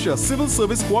St. Lucia Civil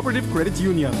Service Cooperative Credit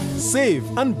Union.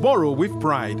 Save and borrow with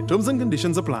pride. Terms and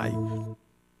conditions apply.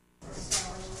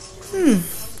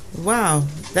 Wow,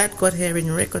 that got here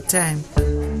in record time.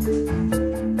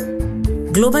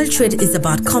 Global trade is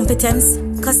about competence,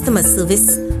 customer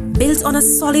service, built on a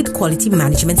solid quality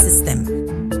management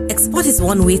system. Export is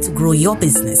one way to grow your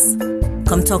business.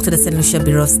 Come talk to the Saint Lucia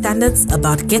Bureau of Standards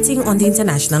about getting on the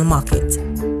international market.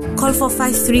 Call for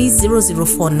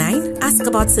 530049, ask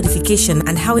about certification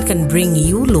and how it can bring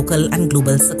you local and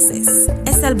global success.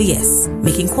 SLBS,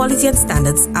 making quality and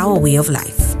standards our way of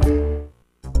life.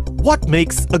 What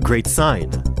makes a great sign?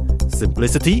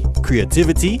 Simplicity,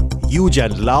 creativity, huge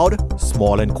and loud,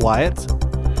 small and quiet.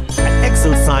 At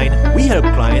Excel Sign, we help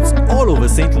clients all over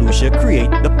St. Lucia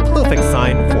create the perfect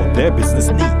sign for their business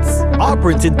needs. Our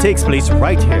printing takes place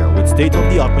right here with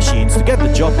state-of-the-art machines to get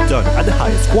the job done at the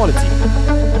highest quality.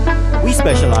 We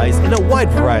specialize in a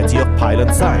wide variety of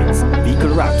pylon signs,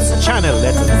 vehicle wraps, channel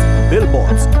letters,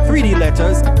 billboards, 3D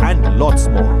letters, and lots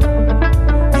more.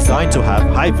 Designed to have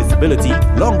high visibility,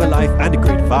 longer life, and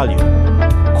great value.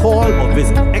 Call or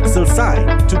visit Excel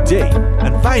Sign today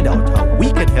and find out how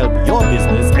we can help your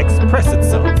business express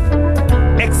itself.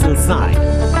 Excel Sign,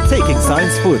 taking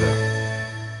science further.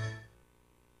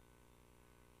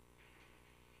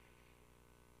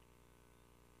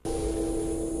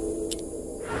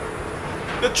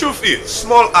 The truth is,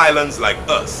 small islands like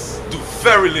us do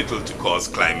very little to cause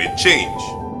climate change.